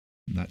air.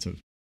 And that's a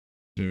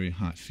very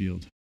hot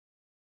field.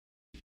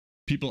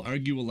 People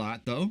argue a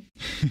lot, though.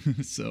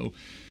 So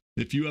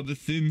if you have a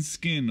thin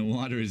skin,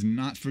 water is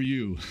not for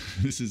you.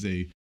 This is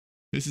a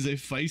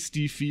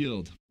feisty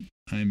field.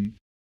 I'm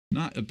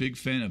not a big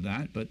fan of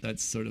that, but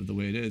that's sort of the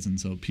way it is. And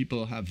so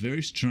people have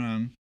very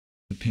strong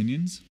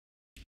opinions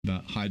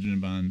about hydrogen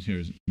bond.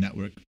 Here's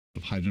network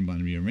of hydrogen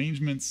bond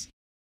rearrangements,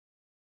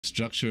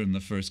 structure in the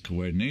first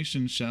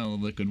coordination shell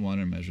of liquid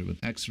water measured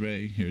with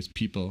X-ray. Here's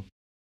people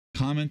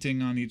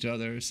commenting on each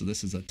other. So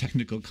this is a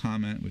technical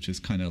comment, which is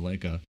kind of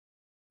like a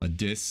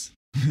diss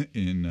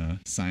in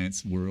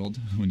science world.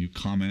 When you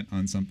comment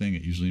on something,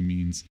 it usually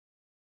means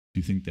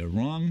you think they're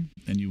wrong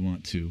and you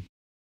want to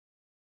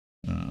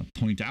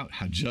point out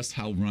just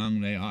how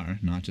wrong they are,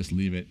 not just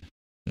leave it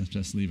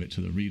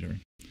to the reader.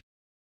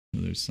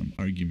 So there's some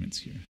arguments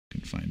here. You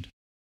can find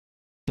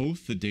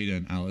both the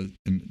data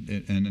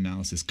and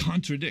analysis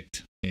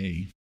contradict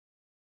a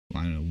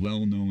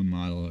well-known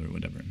model or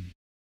whatever.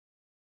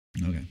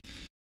 Okay.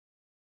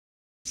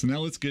 So now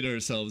let's get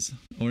ourselves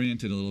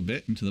oriented a little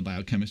bit into the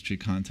biochemistry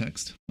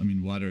context. I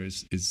mean, water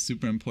is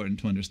super important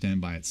to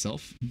understand by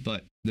itself,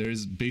 but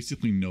there's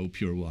basically no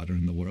pure water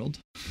in the world,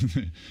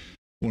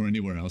 or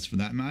anywhere else for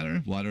that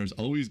matter. Water has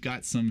always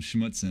got some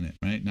schmutz in it,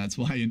 right? And that's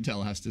why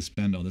Intel has to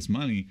spend all this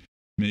money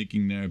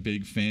making their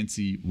big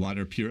fancy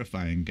water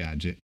purifying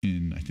gadget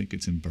in, I think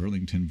it's in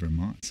Burlington,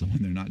 Vermont. So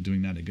when they're not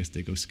doing that, I guess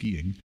they go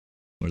skiing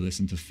or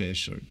listen to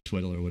Fish or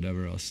Twiddle or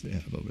whatever else they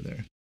have over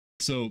there.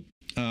 So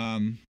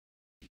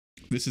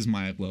this is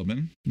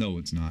myoglobin. No,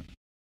 it's not.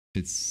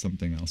 It's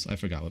something else. I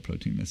forgot what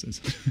protein this is.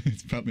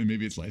 It's probably,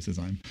 maybe it's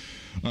lysozyme.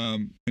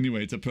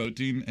 Anyway, it's a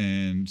protein,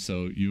 and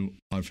so you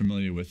are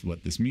familiar with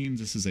what this means.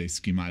 This is a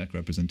schematic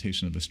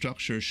representation of the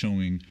structure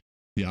showing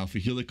the alpha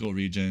helical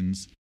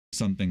regions,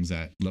 some things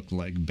that look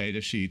like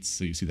beta sheets.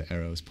 So you see the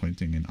arrows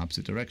pointing in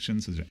opposite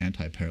directions. Those are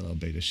anti-parallel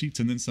beta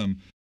sheets, and then some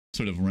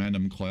sort of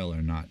random coil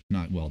or not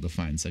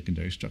well-defined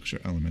secondary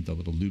structure element, the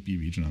little loopy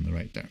region on the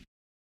right there.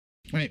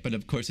 Right, but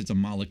of course it's a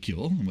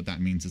molecule, and what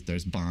that means is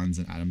there's bonds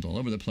and atoms all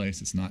over the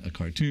place. It's not a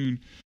cartoon,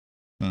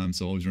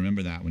 so always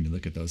remember that when you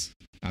look at those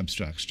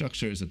abstract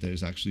structures, that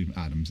there's actually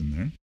atoms in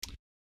there.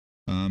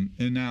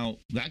 And now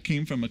that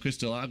came from a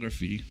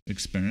crystallography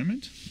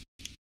experiment,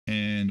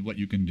 and what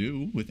you can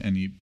do with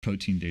any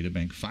protein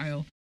databank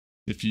file,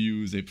 if you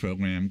use a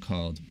program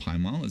called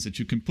PyMol, is that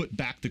you can put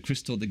back the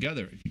crystal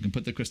together. You can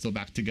put the crystal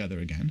back together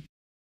again.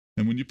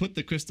 And when you put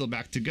the crystal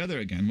back together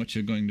again, what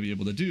you're going to be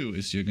able to do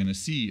is you're going to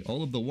see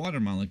all of the water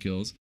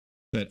molecules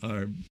that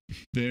are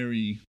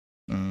very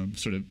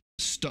sort of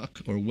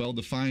stuck or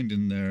well-defined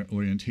in their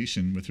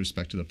orientation with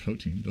respect to the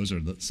protein. Those are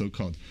the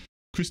so-called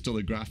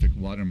crystallographic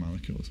water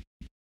molecules.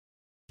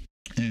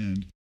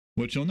 And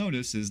what you'll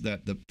notice is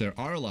that there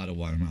are a lot of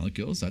water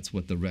molecules. That's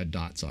what the red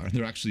dots are.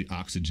 They're actually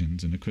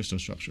oxygens in a crystal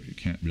structure. You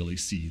can't really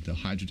see the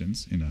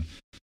hydrogens in a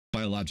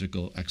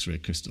biological X-ray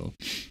crystal.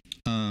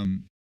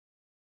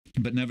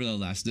 But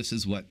nevertheless, this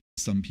is what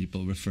some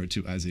people refer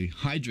to as a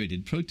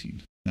hydrated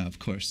protein. Now, of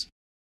course,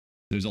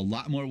 there's a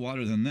lot more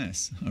water than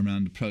this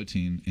around a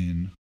protein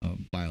in a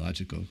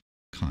biological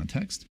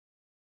context.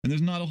 And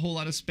there's not a whole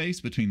lot of space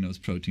between those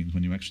proteins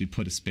when you actually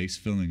put a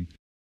space-filling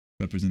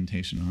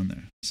representation on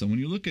there. So when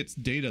you look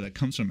at data that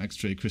comes from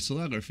X-ray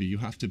crystallography, you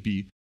have to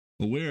be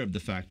aware of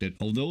the fact that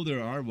although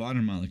there are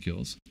water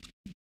molecules,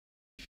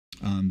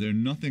 they're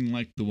nothing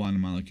like the water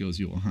molecules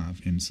you will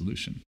have in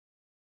solution.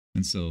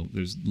 And so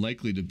there's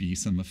likely to be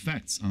some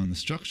effects on the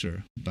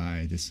structure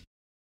by this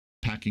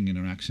packing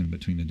interaction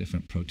between the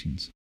different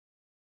proteins.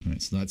 All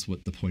right, so that's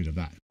what the point of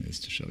that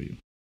is to show you.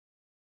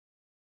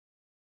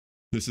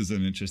 This is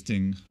an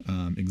interesting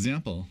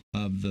example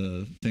of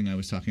the thing I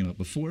was talking about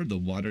before, the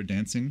water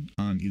dancing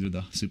on either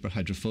the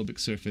superhydrophobic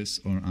surface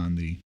or on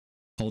the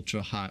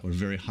ultra hot or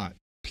very hot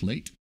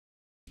plate.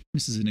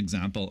 This is an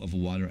example of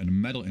water and a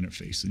metal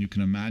interface. And you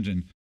can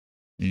imagine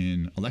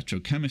in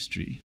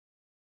electrochemistry,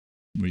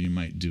 where you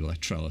might do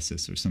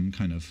electrolysis or some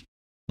kind of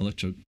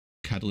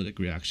electrocatalytic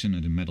reaction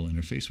at a metal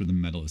interface, where the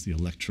metal is the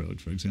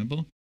electrode, for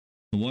example.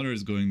 The water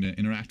is going to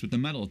interact with the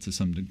metal to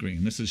some degree.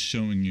 And this is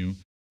showing you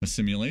a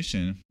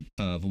simulation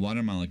of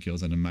water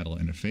molecules at a metal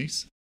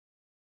interface.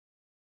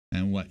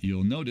 And what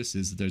you'll notice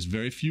is that there's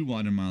very few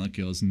water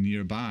molecules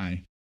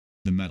nearby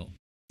the metal.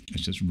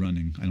 It's just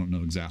running. I don't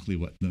know exactly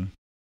what the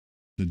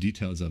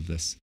details of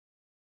this,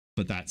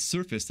 but that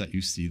surface that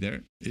you see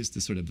there is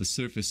the sort of the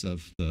surface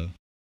of the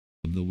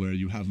where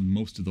you have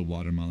most of the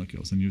water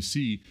molecules. And you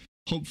see,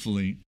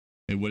 hopefully,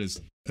 what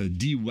is a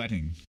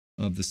de-wetting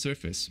of the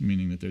surface,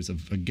 meaning that there's a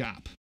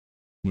gap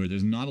where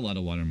there's not a lot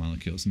of water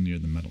molecules near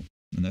the metal.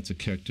 And that's a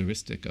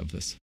characteristic of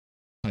this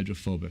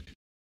hydrophobic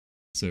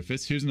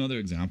surface. Here's another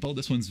example.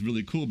 This one's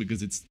really cool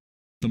because it's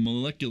the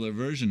molecular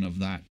version of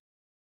that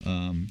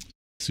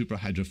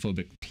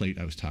superhydrophobic plate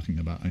I was talking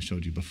about, I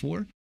showed you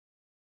before.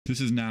 This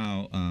is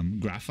now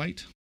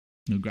graphite.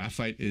 Now,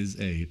 graphite is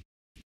a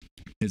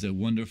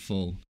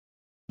wonderful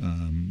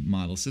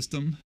model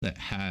system that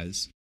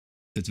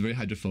it's very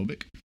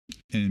hydrophobic,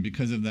 and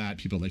because of that,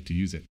 people like to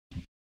use it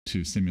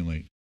to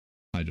simulate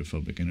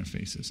hydrophobic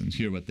interfaces. And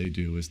here what they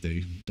do is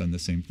they've done the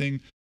same thing,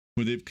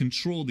 where they've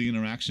controlled the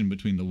interaction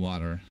between the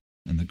water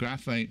and the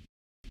graphite.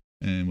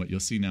 And what you'll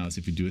see now is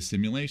if you do a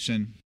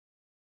simulation,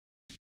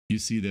 you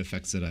see the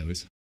effects that I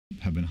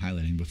have been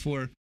highlighting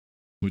before,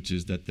 which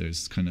is that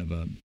there's kind of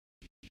a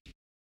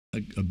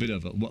bit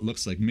of what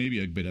looks like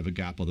maybe a bit of a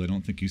gap, although I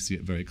don't think you see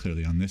it very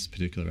clearly on this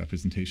particular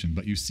representation,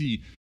 but you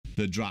see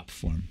the drop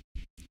form.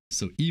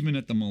 So even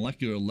at the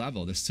molecular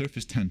level, the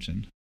surface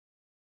tension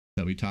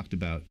that we talked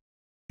about,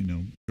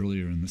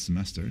 earlier in the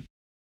semester,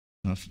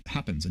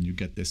 happens, and you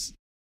get this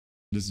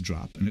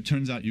drop. And it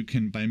turns out you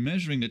can, by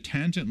measuring the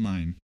tangent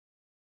line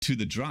to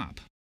the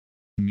drop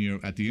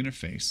at the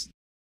interface,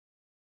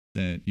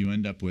 that you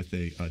end up with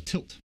a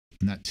tilt,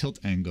 and that tilt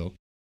angle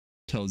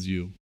tells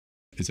you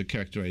is a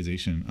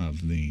characterization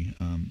of the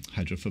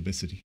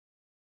hydrophobicity.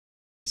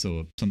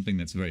 So something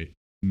that's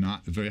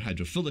not very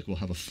hydrophilic will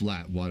have a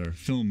flat water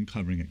film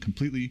covering it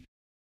completely,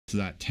 so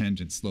that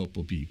tangent slope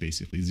will be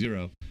basically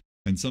zero.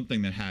 And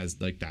something that has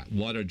like that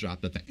water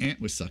drop that the ant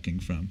was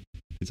sucking from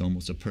is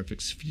almost a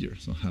perfect sphere,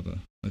 so have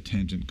a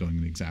tangent going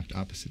in the exact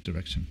opposite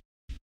direction.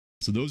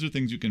 So those are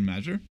things you can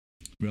measure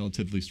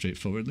relatively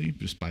straightforwardly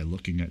just by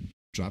looking at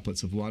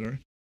droplets of water.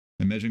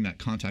 And measuring that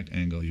contact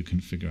angle, you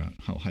can figure out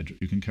how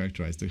you can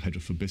characterize the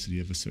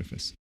hydrophobicity of a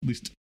surface, at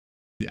least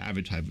the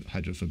average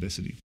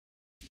hydrophobicity.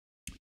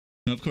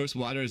 Now, of course,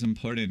 water is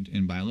important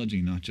in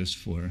biology, not just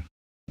for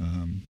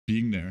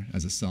being there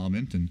as a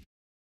solvent and,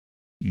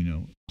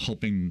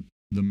 helping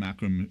the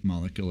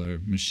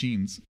macromolecular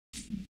machines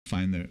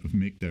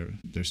make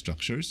their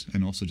structures,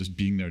 and also just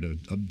being there to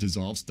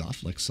dissolve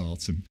stuff like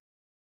salts and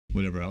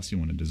whatever else you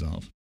want to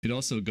dissolve. It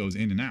also goes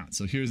in and out.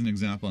 So here's an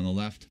example on the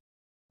left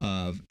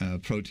of a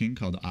protein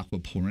called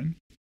aquaporin.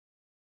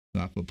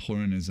 The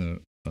aquaporin is a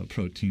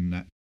protein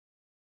that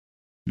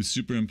is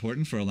super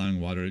important for allowing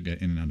water to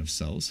get in and out of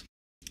cells.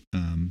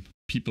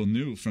 People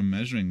knew from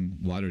measuring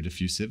water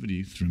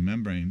diffusivity through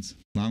membranes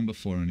long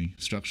before any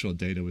structural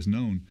data was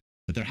known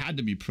that there had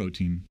to be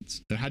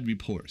proteins, there had to be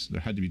pores,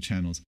 there had to be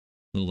channels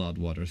that allowed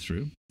water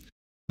through.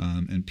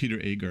 And Peter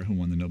Ager, who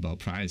won the Nobel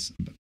Prize,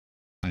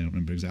 I don't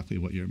remember exactly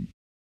what year,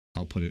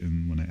 I'll put it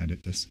in when I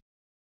edit this.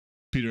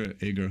 Peter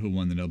Ager, who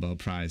won the Nobel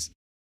Prize,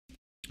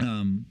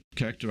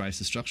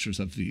 characterized the structures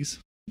of these.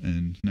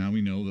 And now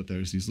we know that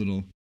there's these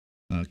little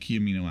key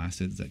amino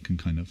acids that can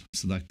kind of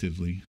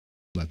selectively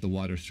let the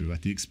water through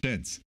at the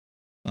expense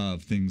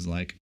of things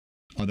like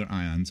other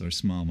ions or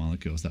small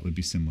molecules that would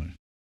be similar.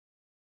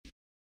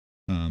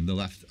 The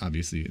left,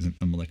 obviously, is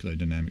a molecular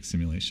dynamics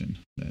simulation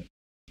that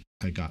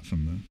I got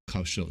from the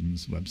Klaus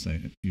Schilton's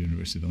website at the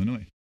University of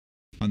Illinois.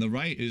 On the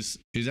right is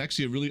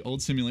actually a really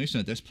old simulation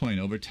at this point,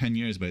 over 10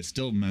 years, but it's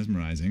still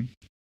mesmerizing.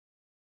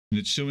 And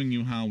it's showing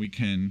you how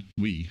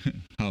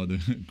how the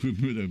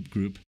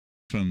group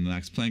from the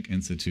Max Planck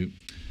Institute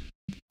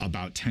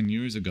about 10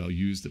 years ago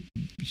used a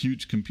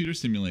huge computer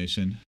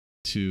simulation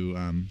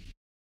to,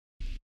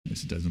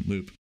 this doesn't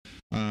loop,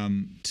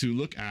 to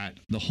look at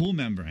the whole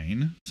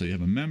membrane. So you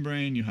have a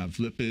membrane, you have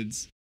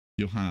lipids,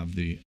 you'll have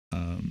the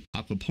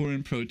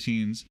aquaporin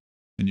proteins,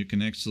 and you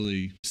can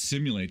actually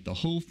simulate the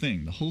whole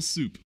thing, the whole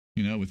soup,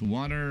 with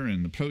water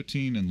and the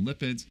protein and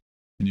lipids,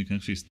 and you can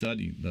actually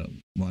study the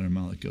water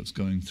molecules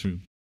going through.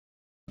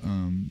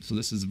 So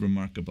this is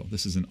remarkable.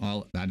 That is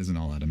an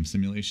all-atom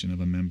simulation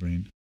of a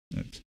membrane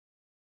that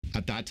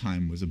at that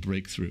time was a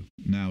breakthrough.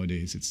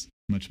 Nowadays, it's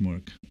much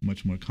more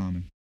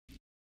common.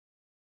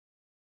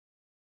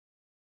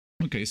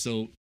 Okay,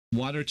 so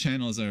water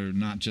channels are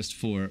not just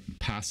for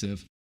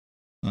passive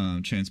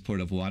transport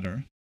of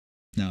water.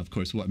 Now, of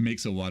course, what would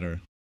make the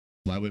water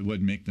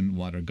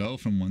go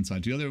from one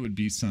side to the other would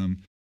be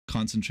some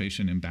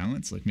concentration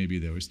imbalance, like maybe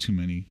there was too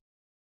many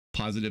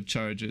positive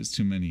charges,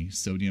 too many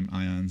sodium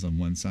ions on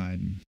one side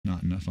and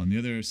not enough on the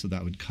other. So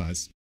that would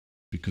cause,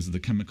 because of the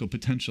chemical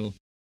potential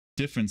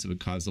difference, it would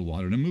cause the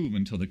water to move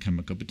until the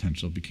chemical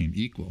potential became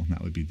equal. And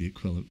that would be the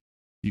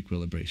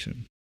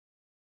equilibration.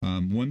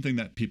 One thing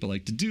that people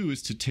like to do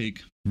is to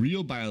take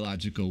real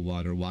biological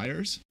water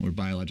wires or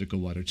biological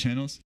water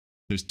channels.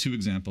 There's two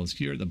examples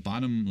here. The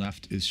bottom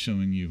left is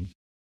showing you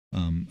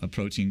a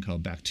protein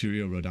called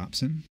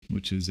bacteriorhodopsin,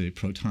 which is a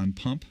proton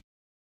pump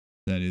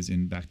that is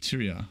in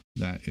bacteria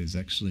that is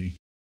actually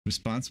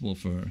responsible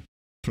for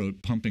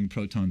pumping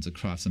protons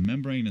across a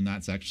membrane, and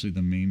that's actually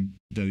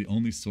the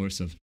only source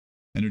of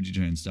energy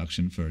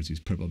transduction for these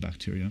purple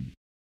bacteria.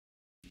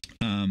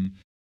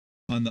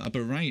 On the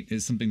upper right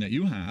is something that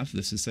you have.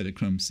 This is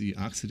cytochrome C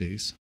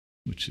oxidase,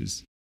 which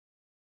is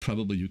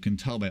probably, you can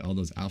tell by all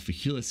those alpha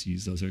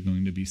helices, those are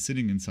going to be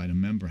sitting inside a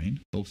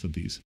membrane. Both of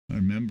these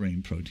are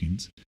membrane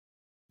proteins.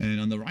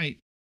 And on the right,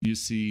 you'll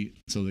see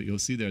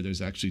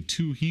there's actually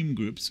two heme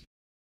groups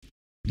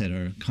that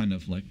are kind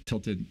of like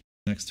tilted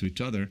next to each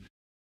other.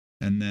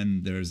 And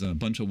then there's a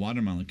bunch of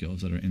water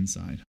molecules that are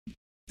inside.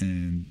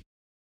 And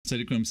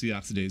cytochrome C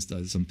oxidase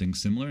does something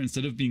similar.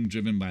 Instead of being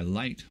driven by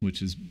light,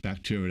 which is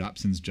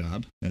bacteriorhodopsin's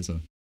job as a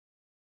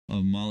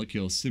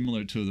molecule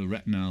similar to the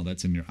retinol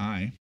that's in your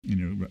eye, in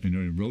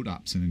your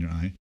rhodopsin in your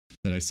eye,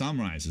 that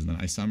isomerizes. And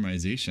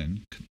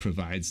isomerization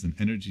provides an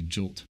energy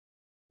jolt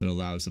that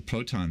allows the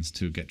protons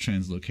to get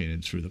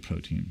translocated through the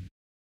protein.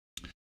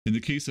 In the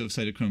case of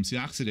cytochrome C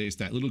oxidase,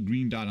 that little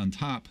green dot on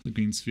top, the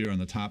green sphere on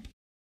the top,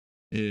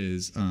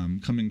 is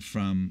coming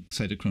from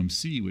cytochrome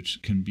C,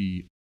 which can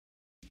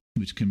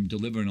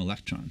deliver an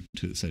electron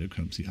to the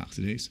cytochrome C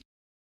oxidase.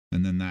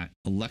 And then that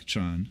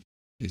electron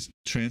is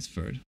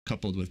transferred,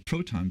 coupled with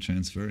proton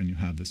transfer, and you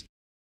have this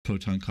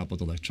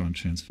proton-coupled electron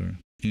transfer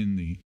in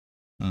the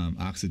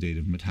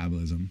oxidative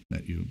metabolism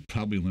that you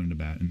probably learned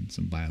about in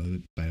some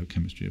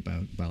biochemistry,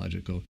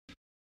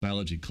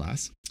 biology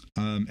class.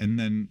 And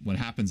then what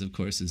happens, of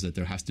course, is that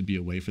there has to be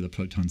a way for the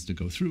protons to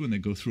go through, and they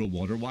go through a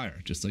water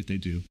wire, just like they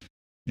do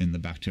in the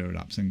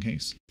bacteriorhodopsin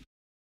case.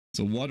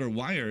 So water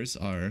wires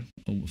are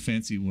a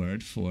fancy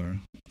word for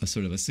a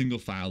sort of a single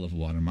file of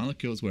water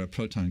molecules where a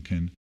proton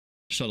can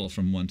shuttle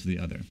from one to the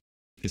other.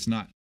 It's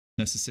not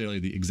necessarily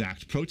the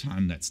exact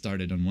proton that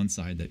started on one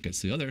side that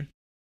gets the other,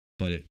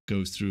 but it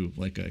goes through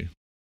like a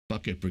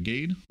bucket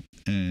brigade,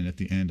 and at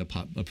the end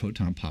a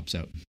proton pops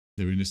out.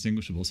 They're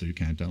indistinguishable, so you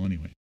can't tell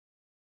anyway.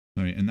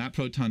 All right, and that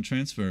proton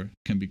transfer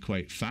can be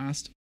quite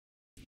fast,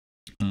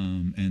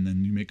 and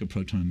then you make a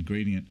proton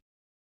gradient,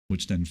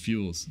 which then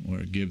fuels or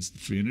gives the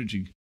free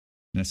energy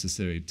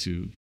necessary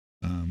to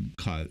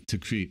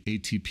create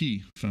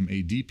ATP from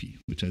ADP,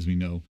 which, as we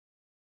know,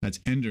 That's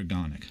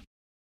endergonic.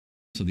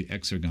 So the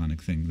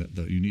exergonic thing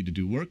that you need to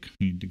do work,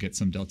 you need to get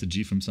some delta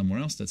G from somewhere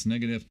else, that's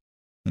negative,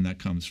 and that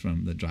comes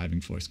from the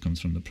driving force, comes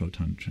from the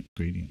proton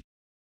gradient.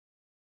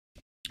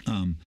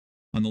 On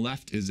the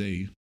left is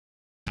a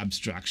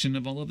abstraction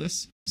of all of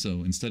this.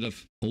 So instead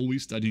of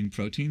always studying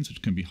proteins,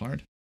 which can be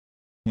hard,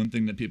 one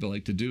thing that people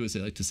like to do is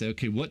they like to say,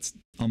 okay, what's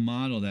a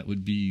model that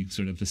would be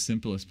sort of the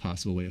simplest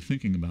possible way of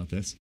thinking about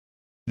this?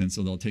 And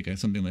so they'll take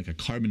something like a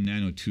carbon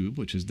nanotube,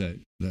 which is the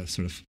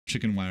sort of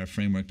chicken wire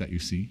framework that you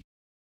see.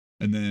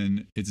 And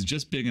then it's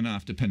just big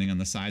enough, depending on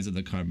the size of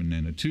the carbon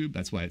nanotube,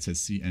 that's why it says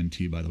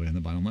CNT, by the way, on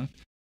the bottom left,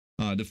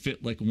 to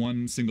fit like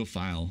one single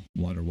file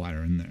water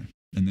wire in there.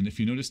 And then if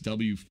you notice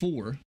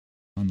W4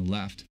 on the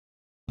left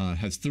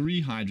has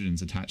 3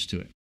 hydrogens attached to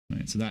it.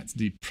 Right? So that's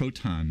the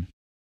proton,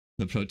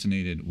 the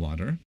protonated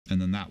water.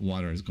 And then that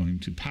water is going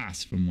to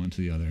pass from one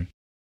to the other,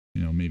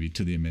 maybe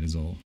to the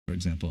imidazole, for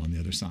example, on the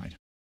other side.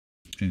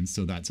 And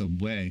so that's a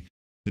way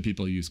that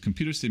people use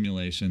computer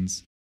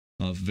simulations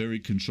of very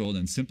controlled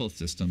and simple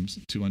systems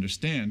to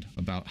understand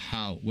about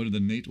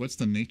what's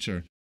the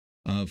nature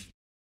of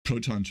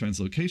proton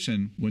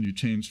translocation when you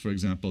change, for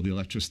example, the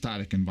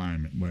electrostatic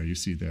environment, where you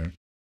see there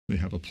they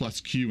have a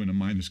plus Q and a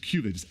minus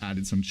Q. They just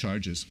added some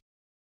charges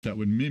that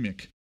would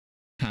mimic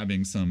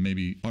having some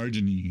maybe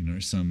arginine or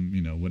some,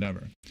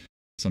 whatever,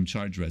 some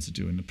charge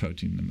residue in the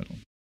protein in the middle.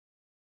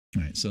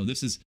 All right, so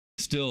this is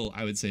still,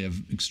 I would say,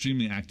 an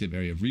extremely active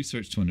area of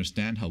research to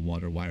understand how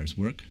water wires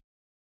work.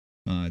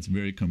 It's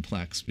very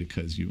complex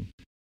because you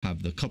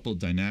have the coupled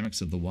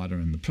dynamics of the water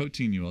and the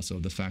protein. You also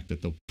have the fact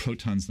that the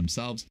protons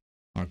themselves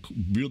are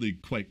really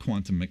quite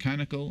quantum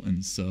mechanical,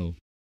 and so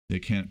they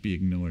can't be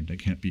ignored. They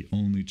can't be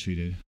only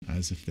treated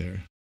as if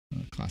they're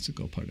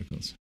classical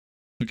particles.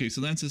 Okay,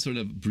 so that's a sort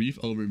of brief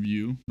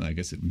overview. I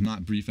guess it's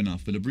not brief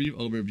enough, but a brief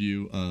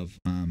overview of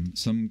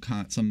some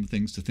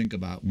things to think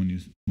about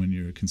when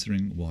you're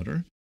considering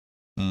water.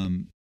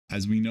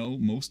 As we know,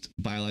 most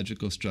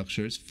biological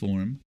structures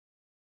form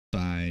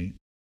by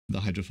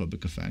the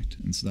hydrophobic effect,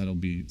 and so that'll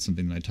be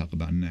something that I talk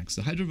about next.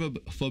 The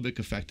hydrophobic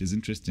effect is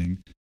interesting,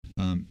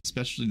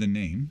 especially the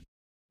name.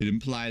 It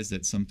implies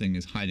that something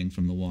is hiding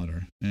from the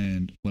water,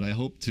 and what I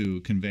hope to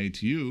convey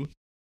to you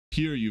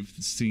here, you've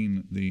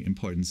seen the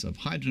importance of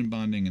hydrogen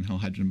bonding and how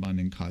hydrogen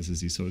bonding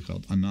causes these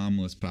so-called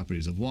anomalous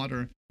properties of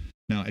water.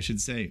 Now, I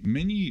should say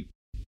many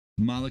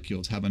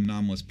molecules have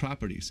anomalous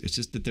properties. It's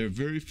just that there are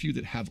very few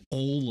that have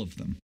all of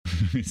them.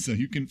 So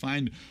you can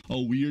find a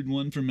weird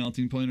one for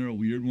melting point, or a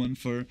weird one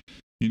for,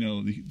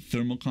 the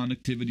thermal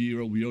conductivity,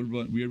 or a weird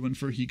one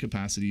for heat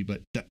capacity.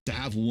 But to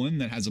have one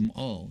that has them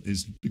all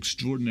is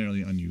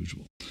extraordinarily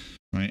unusual,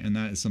 right? And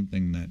that is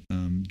something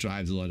that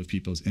drives a lot of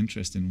people's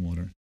interest in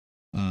water.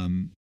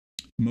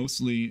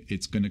 Mostly,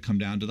 it's going to come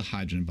down to the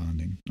hydrogen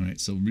bonding, right?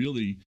 So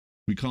really,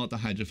 we call it the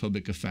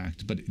hydrophobic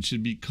effect, but it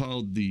should be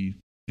called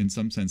in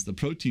some sense, the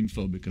protein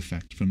phobic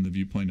effect from the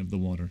viewpoint of the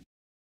water.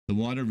 The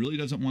water really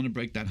doesn't want to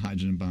break that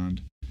hydrogen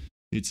bond.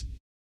 It's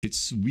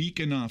weak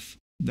enough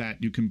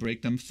that you can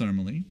break them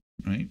thermally,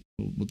 right?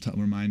 We'll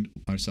remind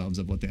ourselves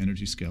of what the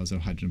energy scales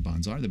of hydrogen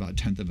bonds are. They're about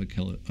 1/10 of a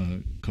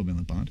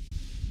covalent bond.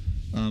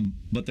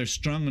 But they're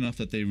strong enough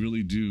that they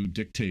really do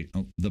dictate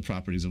the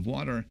properties of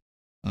water.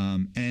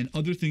 And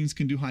other things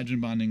can do hydrogen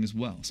bonding as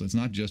well. So it's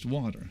not just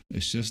water.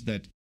 It's just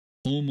that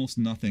almost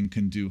nothing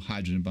can do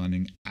hydrogen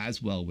bonding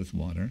as well with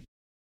water.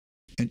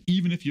 And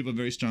even if you have a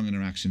very strong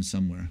interaction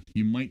somewhere,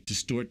 you might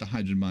distort the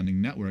hydrogen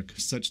bonding network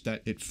such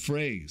that it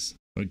frays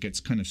or it gets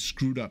kind of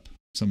screwed up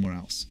somewhere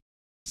else.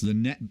 So the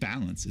net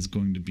balance is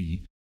going to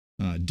be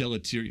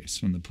deleterious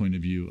from the point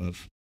of view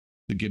of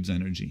the Gibbs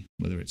energy,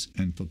 whether it's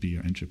enthalpy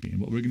or entropy.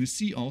 And what we're going to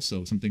see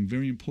also, something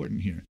very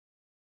important here,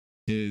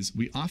 is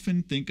we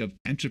often think of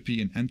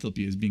entropy and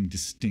enthalpy as being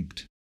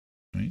distinct,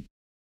 right?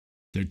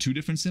 They're two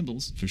different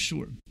symbols, for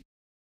sure,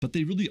 but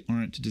they really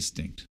aren't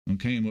distinct,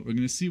 okay? And what we're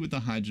going to see with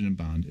the hydrogen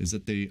bond is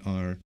that they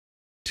are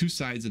two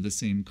sides of the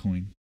same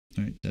coin,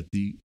 right? That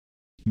the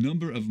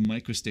number of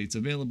microstates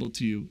available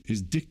to you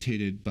is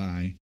dictated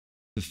by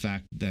the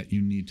fact that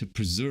you need to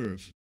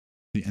preserve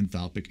the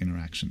enthalpic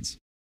interactions.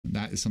 And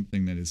that is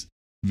something that is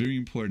very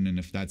important, and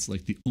if that's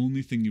like the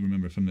only thing you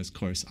remember from this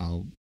course,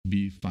 I'll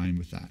be fine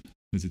with that,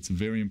 because it's a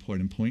very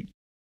important point,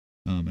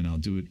 and I'll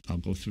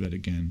go through that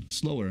again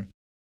slower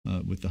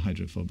with the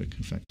hydrophobic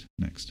effect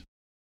next.